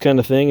think this kind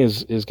of thing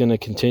is going to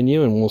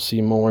continue, and we'll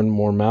see more and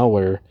more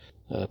malware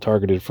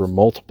targeted for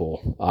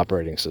multiple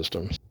operating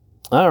systems.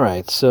 All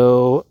right,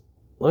 so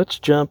let's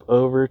jump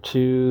over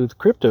to the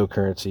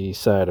cryptocurrency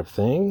side of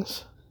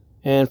things.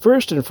 And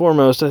first and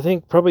foremost, I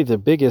think probably the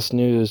biggest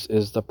news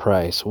is the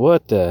price.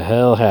 What the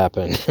hell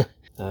happened?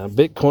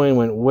 Bitcoin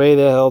went way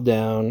the hell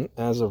down.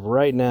 As of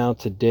right now,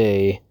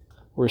 today,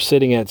 we're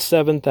sitting at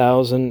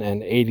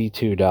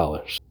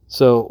 $7,082.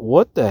 So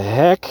what the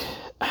heck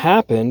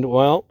happened?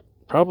 Well,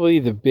 probably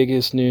the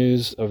biggest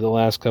news of the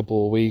last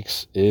couple of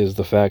weeks is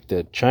the fact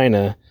that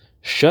China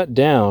shut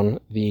down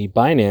the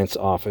Binance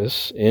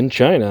office in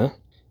China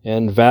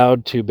and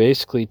vowed to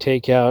basically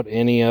take out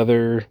any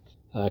other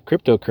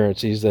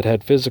cryptocurrencies that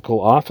had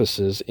physical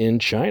offices in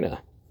China.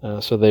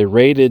 So they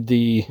raided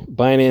the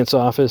Binance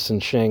office in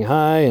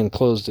Shanghai and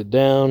closed it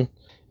down.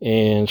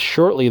 And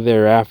shortly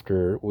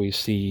thereafter, we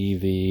see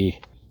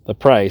the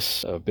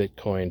price of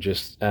Bitcoin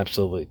just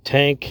absolutely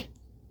tank.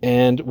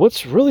 And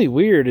what's really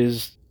weird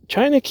is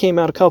China came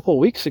out a couple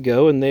weeks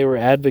ago and they were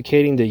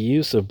advocating the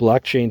use of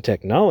blockchain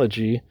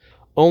technology,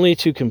 only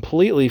to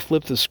completely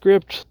flip the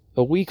script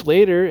a week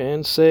later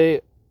and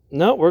say,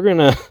 no, we're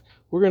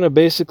gonna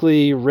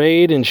basically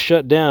raid and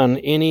shut down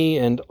any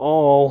and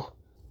all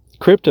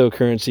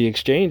cryptocurrency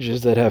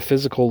exchanges that have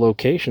physical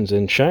locations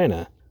in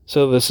China.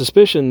 So the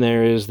suspicion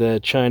there is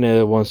that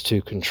China wants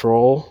to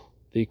control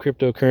the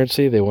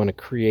cryptocurrency. They want to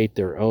create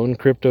their own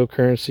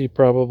cryptocurrency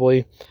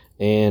probably,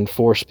 and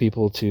force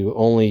people to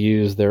only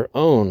use their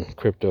own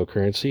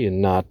cryptocurrency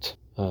and not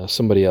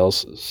somebody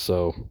else's.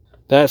 So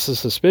that's the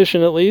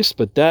suspicion at least,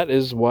 but that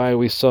is why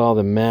we saw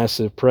the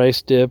massive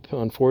price dip,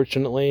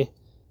 unfortunately.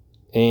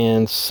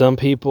 And some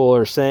people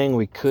are saying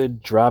we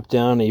could drop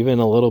down even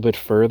a little bit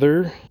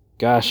further.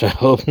 Gosh, I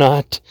hope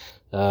not.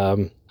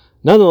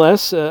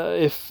 Nonetheless,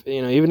 if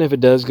even if it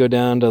does go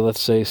down to, let's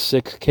say,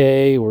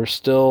 6K,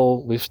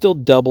 we've still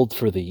doubled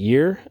for the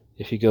year.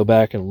 If you go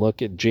back and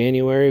look at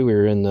January, we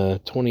were in the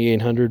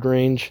 2,800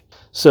 range.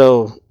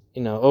 So,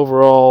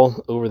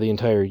 overall, over the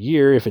entire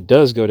year, if it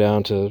does go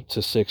down to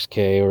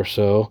 6K or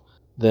so,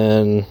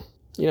 then,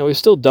 we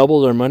still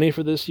doubled our money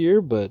for this year,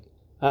 but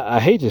I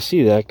hate to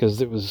see that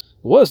because it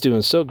was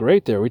doing so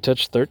great there. We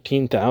touched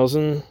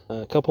 13,000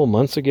 a couple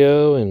months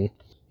ago, and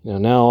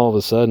now all of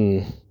a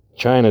sudden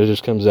China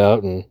just comes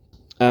out and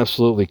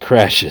absolutely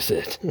crashes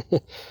it.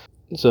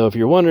 So if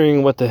you're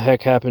wondering what the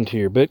heck happened to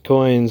your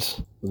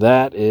Bitcoins,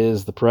 that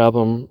is the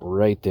problem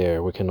right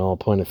there. We can all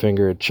point a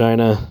finger at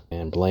China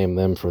and blame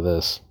them for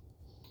this.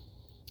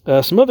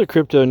 Some other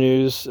crypto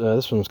news.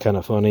 This one's kind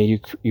of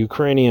funny.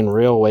 Ukrainian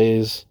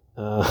Railways,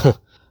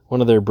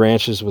 one of their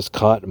branches was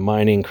caught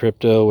mining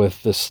crypto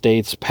with the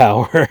state's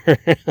power.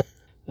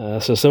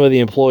 So some of the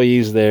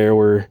employees there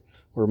were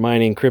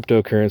mining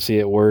cryptocurrency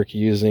at work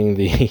using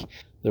the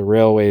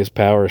railway's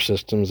power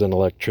systems and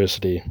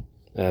electricity.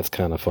 That's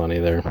kind of funny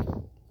there.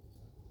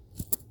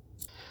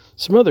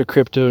 Some other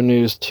crypto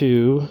news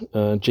too.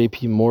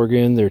 JP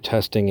Morgan, they're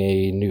testing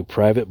a new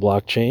private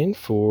blockchain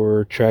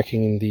for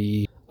tracking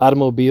the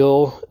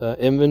automobile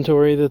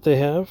inventory that they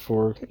have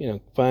for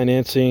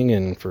financing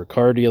and for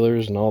car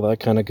dealers and all that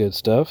kind of good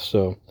stuff.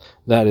 So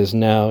that is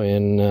now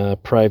in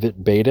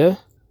private beta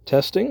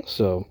testing.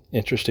 So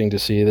interesting to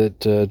see that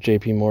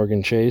JP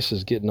Morgan Chase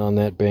is getting on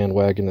that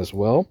bandwagon as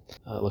well.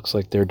 Looks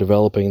like they're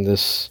developing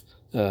this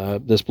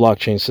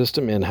blockchain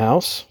system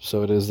in-house,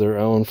 so it is their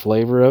own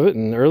flavor of it.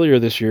 And earlier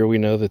this year, we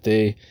know that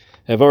they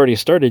have already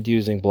started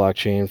using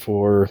blockchain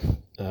for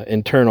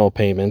internal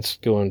payments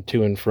going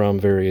to and from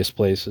various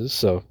places.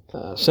 So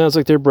sounds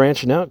like they're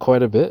branching out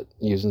quite a bit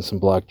using some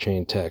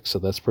blockchain tech, so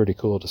that's pretty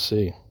cool to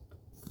see.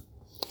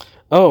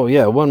 Oh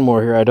yeah, one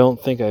more here. I don't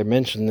think I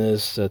mentioned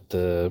this at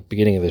the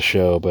beginning of the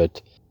show,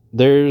 but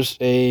there's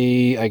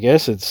I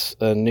guess it's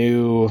a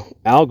new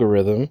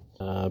algorithm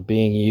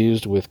being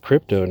used with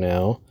crypto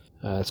now.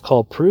 It's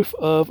called Proof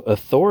of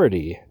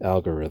Authority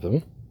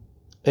algorithm.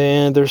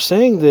 And they're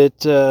saying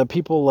that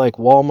people like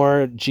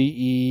Walmart,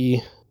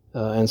 GE,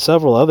 and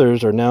several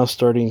others are now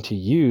starting to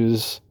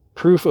use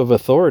Proof of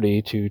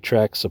Authority to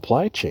track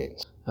supply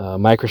chains.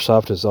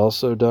 Microsoft has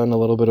also done a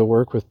little bit of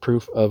work with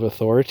Proof of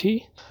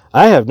Authority.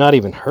 I have not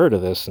even heard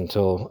of this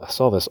until I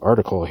saw this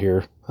article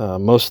here.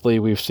 Mostly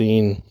we've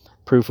seen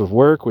Proof of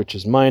Work, which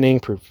is mining,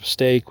 Proof of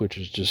Stake, which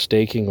is just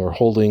staking or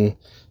holding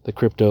the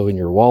crypto in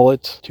your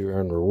wallet to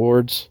earn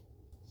rewards.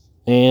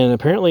 And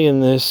apparently in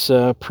this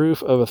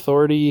Proof of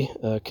Authority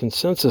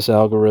consensus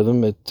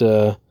algorithm,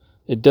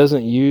 it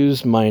doesn't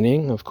use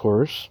mining, of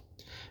course.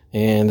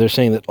 And they're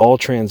saying that all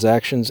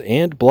transactions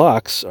and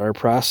blocks are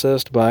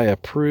processed by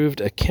approved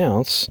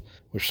accounts,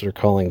 which they're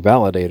calling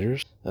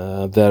validators,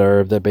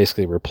 that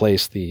basically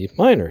replace the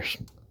miners.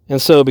 And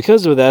so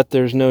because of that,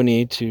 there's no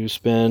need to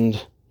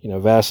spend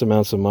vast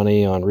amounts of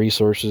money on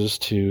resources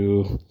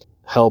to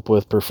help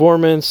with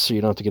performance.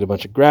 You don't have to get a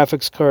bunch of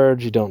graphics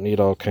cards. You don't need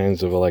all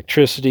kinds of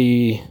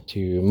electricity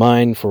to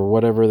mine for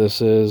whatever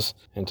this is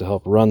and to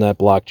help run that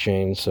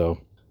blockchain. So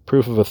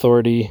Proof of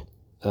Authority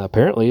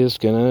apparently is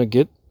going to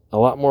get a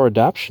lot more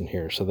adoption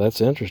here. So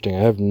that's interesting. I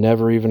have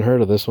never even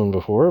heard of this one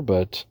before,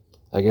 but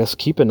I guess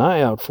keep an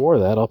eye out for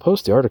that. I'll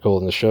post the article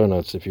in the show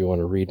notes if you want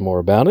to read more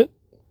about it.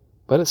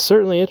 But it's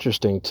certainly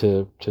interesting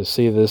to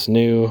see this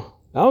new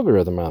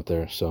algorithm out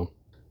there. So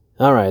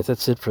all right,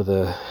 that's it for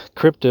the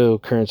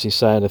cryptocurrency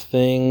side of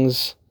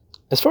things.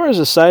 As far as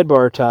the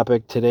sidebar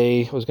topic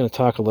today, I was going to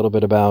talk a little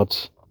bit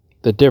about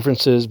the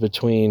differences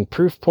between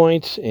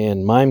Proofpoint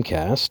and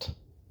Mimecast.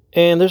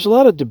 And there's a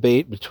lot of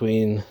debate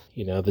between,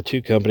 the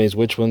two companies,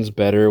 which one's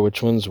better,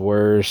 which one's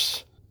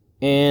worse.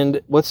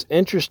 And what's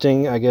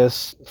interesting, I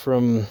guess,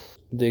 from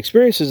the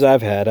experiences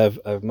I've had,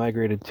 I've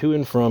migrated to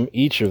and from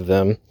each of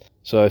them.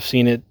 So I've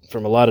seen it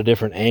from a lot of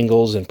different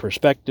angles and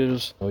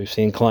perspectives. We've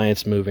seen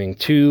clients moving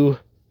to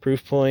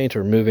Proofpoint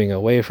or moving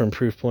away from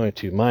Proofpoint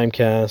to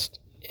Mimecast.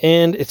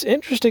 And it's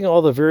interesting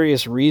all the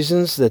various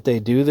reasons that they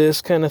do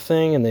this kind of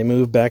thing and they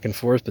move back and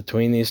forth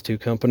between these two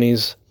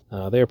companies.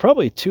 They are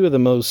probably two of the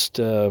most,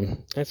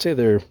 I'd say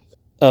they're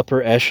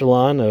upper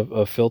echelon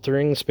of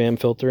filtering, spam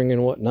filtering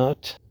and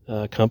whatnot,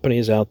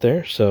 companies out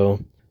there. So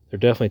they're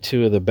definitely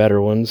two of the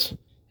better ones,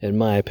 in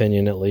my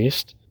opinion at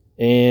least.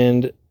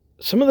 And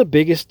some of the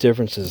biggest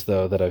differences,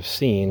 though, that I've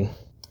seen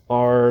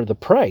are the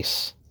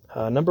price.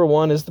 Number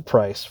one is the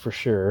price, for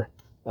sure.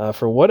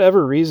 For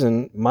whatever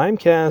reason,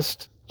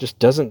 Mimecast just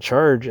doesn't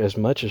charge as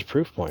much as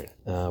Proofpoint.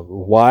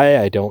 Why,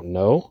 I don't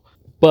know.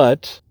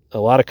 But a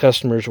lot of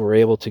customers were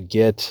able to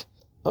get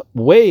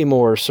way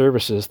more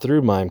services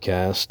through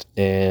Mimecast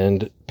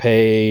and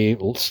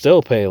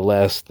still pay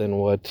less than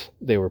what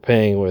they were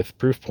paying with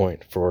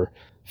Proofpoint for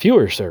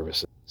fewer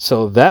services.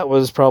 So that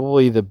was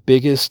probably the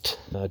biggest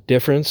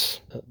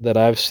difference that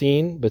I've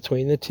seen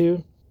between the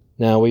two.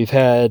 Now, we've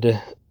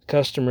had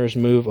customers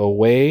move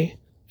away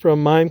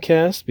from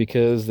Mimecast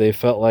because they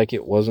felt like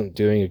it wasn't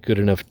doing a good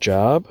enough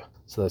job.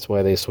 So that's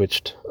why they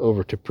switched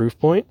over to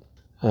Proofpoint.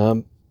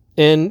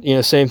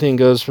 And, same thing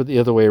goes for the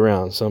other way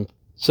around.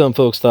 Some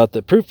folks thought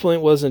that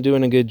Proofpoint wasn't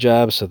doing a good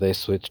job, so they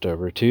switched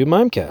over to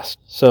Mimecast.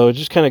 So it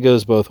just kind of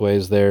goes both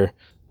ways there.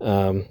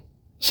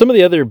 Some of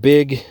the other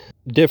big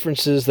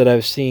differences that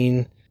I've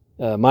seen,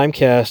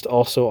 Mimecast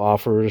also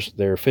offers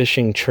their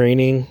phishing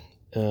training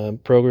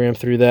program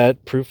through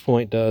that.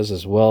 Proofpoint does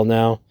as well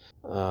now.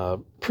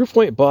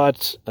 Proofpoint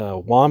bought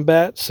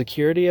Wombat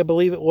Security, I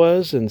believe it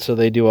was, and so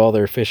they do all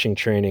their phishing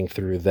training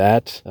through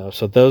that.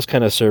 So those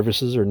kind of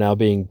services are now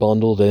being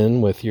bundled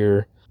in with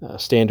your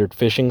standard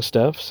phishing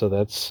stuff,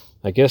 so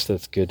I guess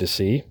that's good to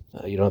see.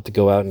 You don't have to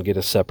go out and get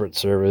a separate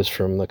service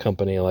from the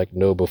company like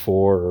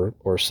KnowBe4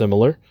 or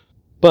similar.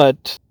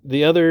 But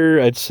the other,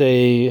 I'd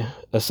say,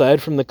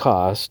 aside from the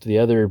cost, the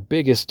other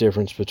biggest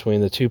difference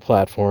between the two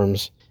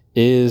platforms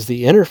is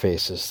the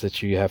interfaces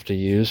that you have to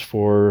use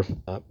for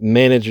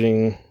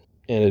managing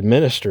and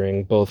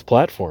administering both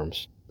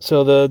platforms.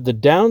 So the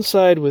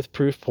downside with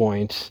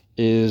Proofpoint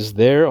is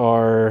there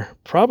are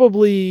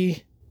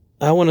probably,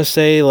 I want to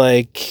say,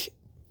 like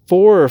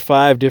 4 or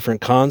 5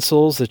 different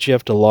consoles that you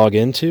have to log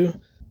into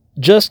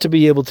just to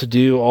be able to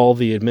do all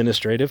the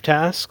administrative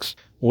tasks,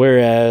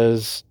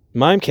 whereas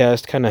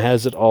Mimecast kind of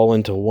has it all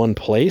into one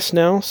place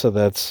now, so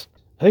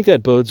I think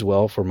that bodes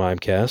well for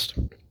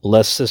Mimecast.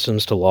 Less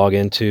systems to log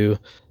into,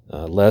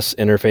 less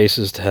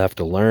interfaces to have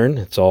to learn.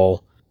 It's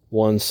all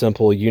one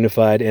simple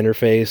unified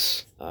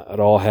interface. It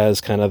all has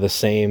kind of the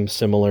same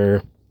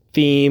similar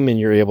theme, and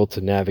you're able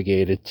to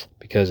navigate it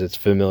because it's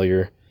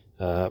familiar.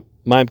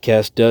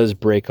 Mimecast does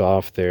break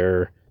off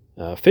their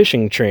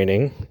phishing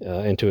training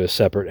into a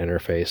separate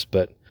interface,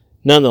 but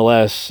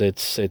nonetheless,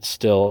 it's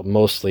still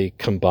mostly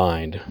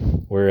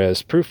combined.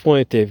 Whereas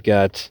Proofpoint, they've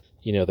got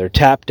their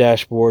TAP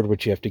dashboard,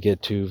 which you have to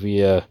get to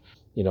via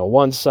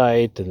one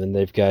site, and then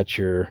they've got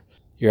your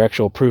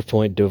actual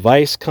Proofpoint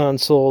device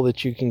console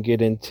that you can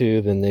get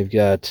into. Then they've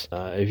got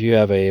if you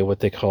have what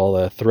they call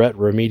a threat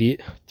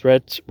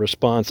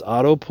response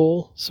auto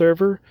pull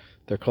server,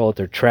 they call it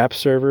their trap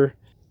server.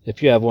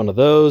 If you have one of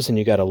those, and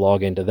you got to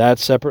log into that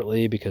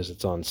separately because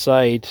it's on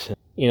site.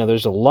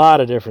 There's a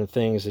lot of different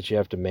things that you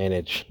have to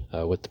manage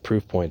with the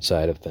Proofpoint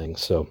side of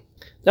things. So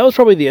that was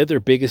probably the other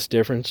biggest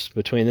difference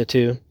between the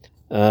two.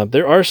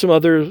 There are some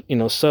other,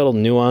 subtle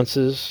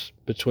nuances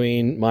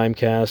between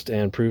Mimecast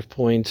and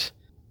Proofpoint,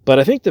 but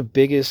I think the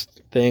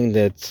biggest thing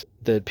that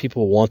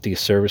people want these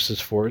services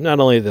for, not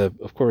only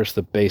of course,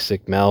 the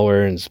basic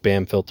malware and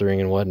spam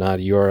filtering and whatnot,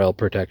 URL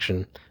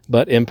protection,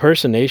 but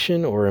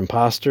impersonation or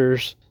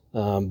imposters.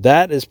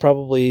 That is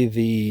probably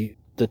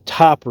the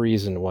top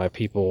reason why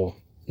people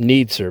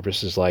need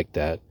services like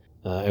that.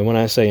 And when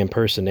I say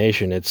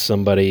impersonation, it's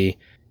somebody,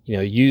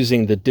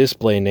 using the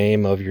display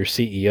name of your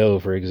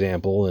CEO, for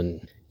example,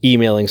 and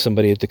emailing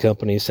somebody at the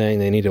company saying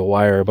they need to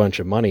wire a bunch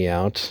of money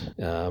out.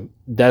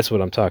 That's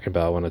what I'm talking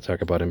about when I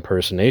talk about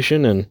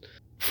impersonation. And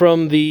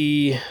from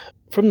the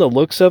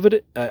looks of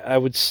it, I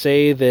would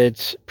say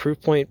that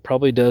Proofpoint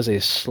probably does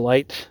a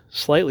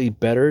slightly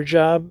better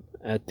job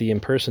at the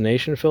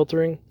impersonation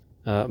filtering.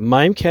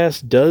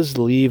 Mimecast does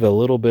leave a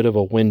little bit of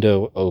a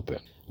window open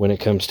when it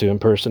comes to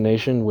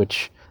impersonation,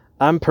 which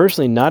I'm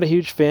personally not a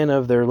huge fan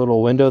of their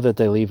little window that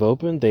they leave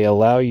open. They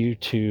allow you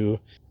to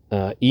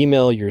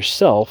email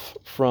yourself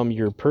from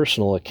your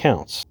personal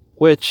accounts,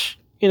 which,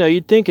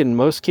 you'd think in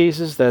most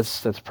cases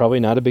that's probably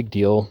not a big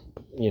deal.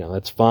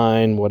 That's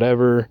fine,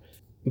 whatever.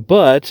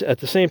 But at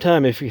the same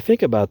time, if you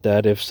think about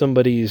that, if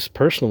somebody's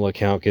personal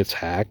account gets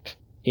hacked,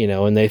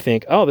 and they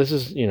think, oh, this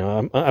is,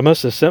 I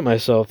must have sent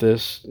myself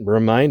this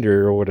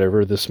reminder or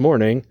whatever this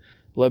morning.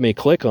 Let me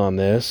click on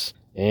this.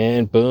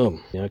 And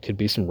boom, it could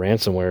be some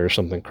ransomware or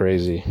something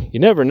crazy. You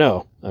never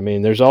know. I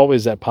mean, there's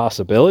always that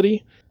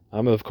possibility.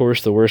 I'm, of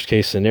course, the worst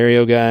case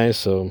scenario guy,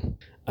 so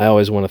I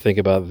always want to think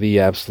about the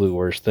absolute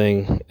worst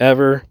thing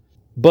ever.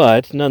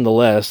 But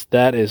nonetheless,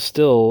 that is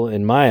still,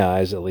 in my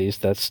eyes at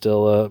least, that's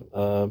still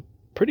a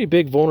pretty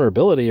big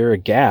vulnerability or a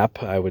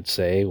gap, I would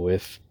say,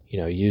 with,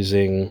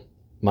 using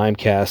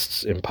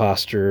Mimecast's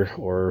imposter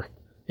or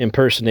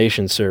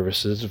impersonation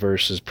services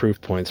versus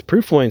Proofpoint's.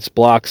 Proofpoint's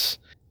blocks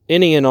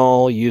any and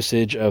all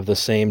usage of the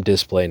same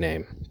display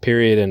name.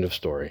 period, end of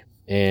story.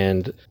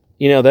 And,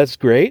 that's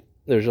great.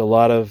 There's a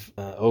lot of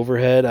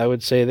overhead, I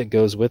would say, that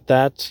goes with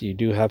that. You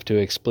do have to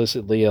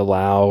explicitly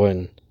allow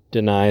and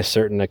deny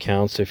certain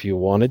accounts if you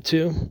wanted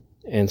to.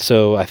 And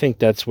so I think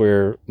that's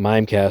where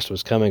Mimecast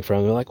was coming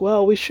from. They're like,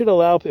 well, we should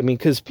allow,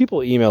 because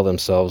people email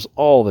themselves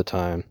all the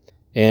time.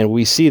 And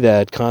we see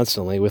that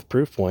constantly with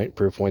Proofpoint.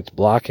 Proofpoint's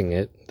blocking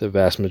it the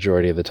vast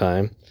majority of the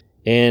time.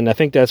 And I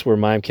think that's where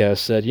Mimecast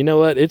said, you know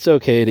what, it's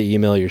okay to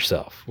email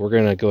yourself. We're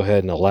going to go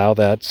ahead and allow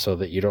that so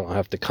that you don't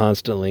have to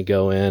constantly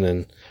go in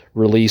and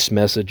release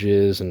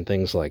messages and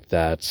things like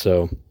that.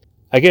 So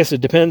I guess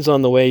it depends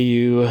on the way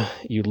you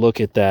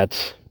look at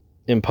that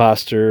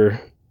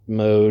imposter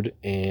mode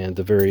and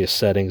the various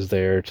settings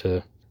there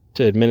to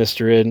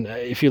administer it. And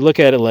if you look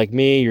at it like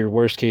me, your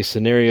worst case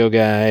scenario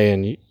guy,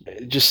 and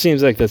it just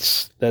seems like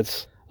that's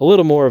a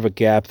little more of a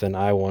gap than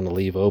I want to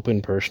leave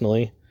open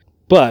personally.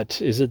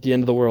 But is it the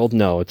end of the world?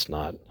 No, it's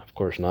not. Of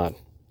course not.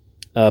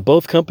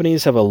 Both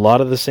companies have a lot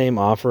of the same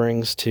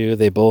offerings too.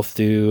 They both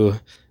do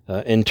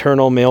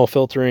internal mail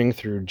filtering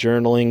through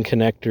journaling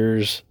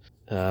connectors.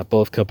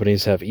 Both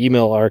companies have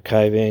email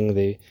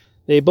archiving.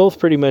 They both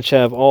pretty much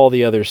have all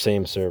the other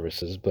same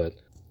services. But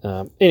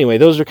anyway,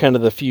 those are kind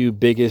of the few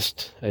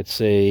biggest, I'd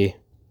say,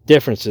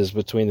 differences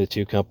between the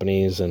two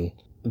companies. And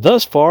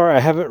thus far, I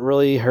haven't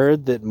really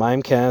heard that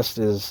Mimecast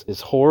is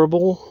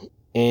horrible.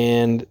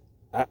 And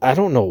I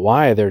don't know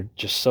why they're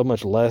just so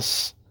much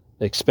less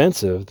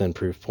expensive than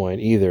Proofpoint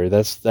either.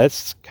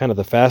 That's kind of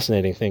the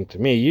fascinating thing to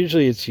me.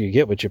 Usually it's you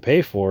get what you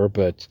pay for,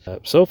 but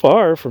so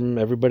far from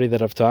everybody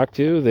that I've talked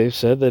to, they've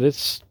said that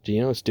it's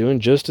doing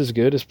just as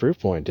good as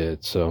Proofpoint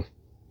did. So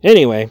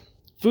anyway,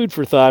 food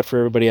for thought for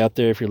everybody out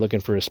there. If you're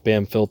looking for a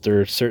spam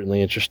filter, it's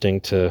certainly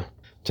interesting to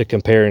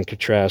compare and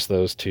contrast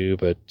those two.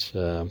 But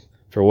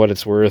for what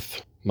it's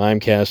worth,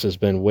 Mimecast has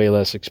been way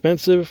less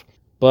expensive,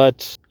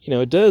 but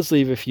it does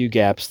leave a few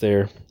gaps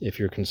there if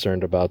you're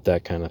concerned about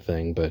that kind of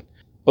thing. But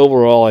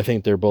overall, I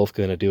think they're both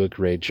going to do a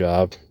great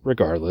job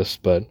regardless.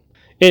 But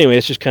anyway,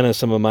 it's just kind of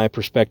some of my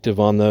perspective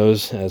on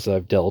those as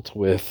I've dealt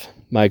with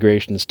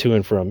migrations to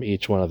and from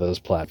each one of those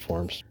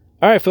platforms.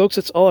 All right, folks,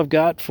 that's all I've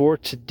got for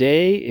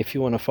today. If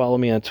you want to follow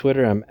me on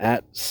Twitter, I'm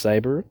at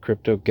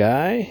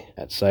CyberCryptoGuy,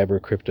 at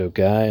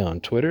CyberCryptoGuy on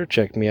Twitter.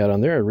 Check me out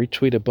on there. I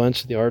retweet a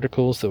bunch of the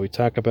articles that we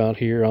talk about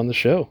here on the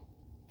show.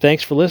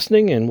 Thanks for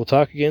listening, and we'll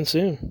talk again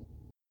soon.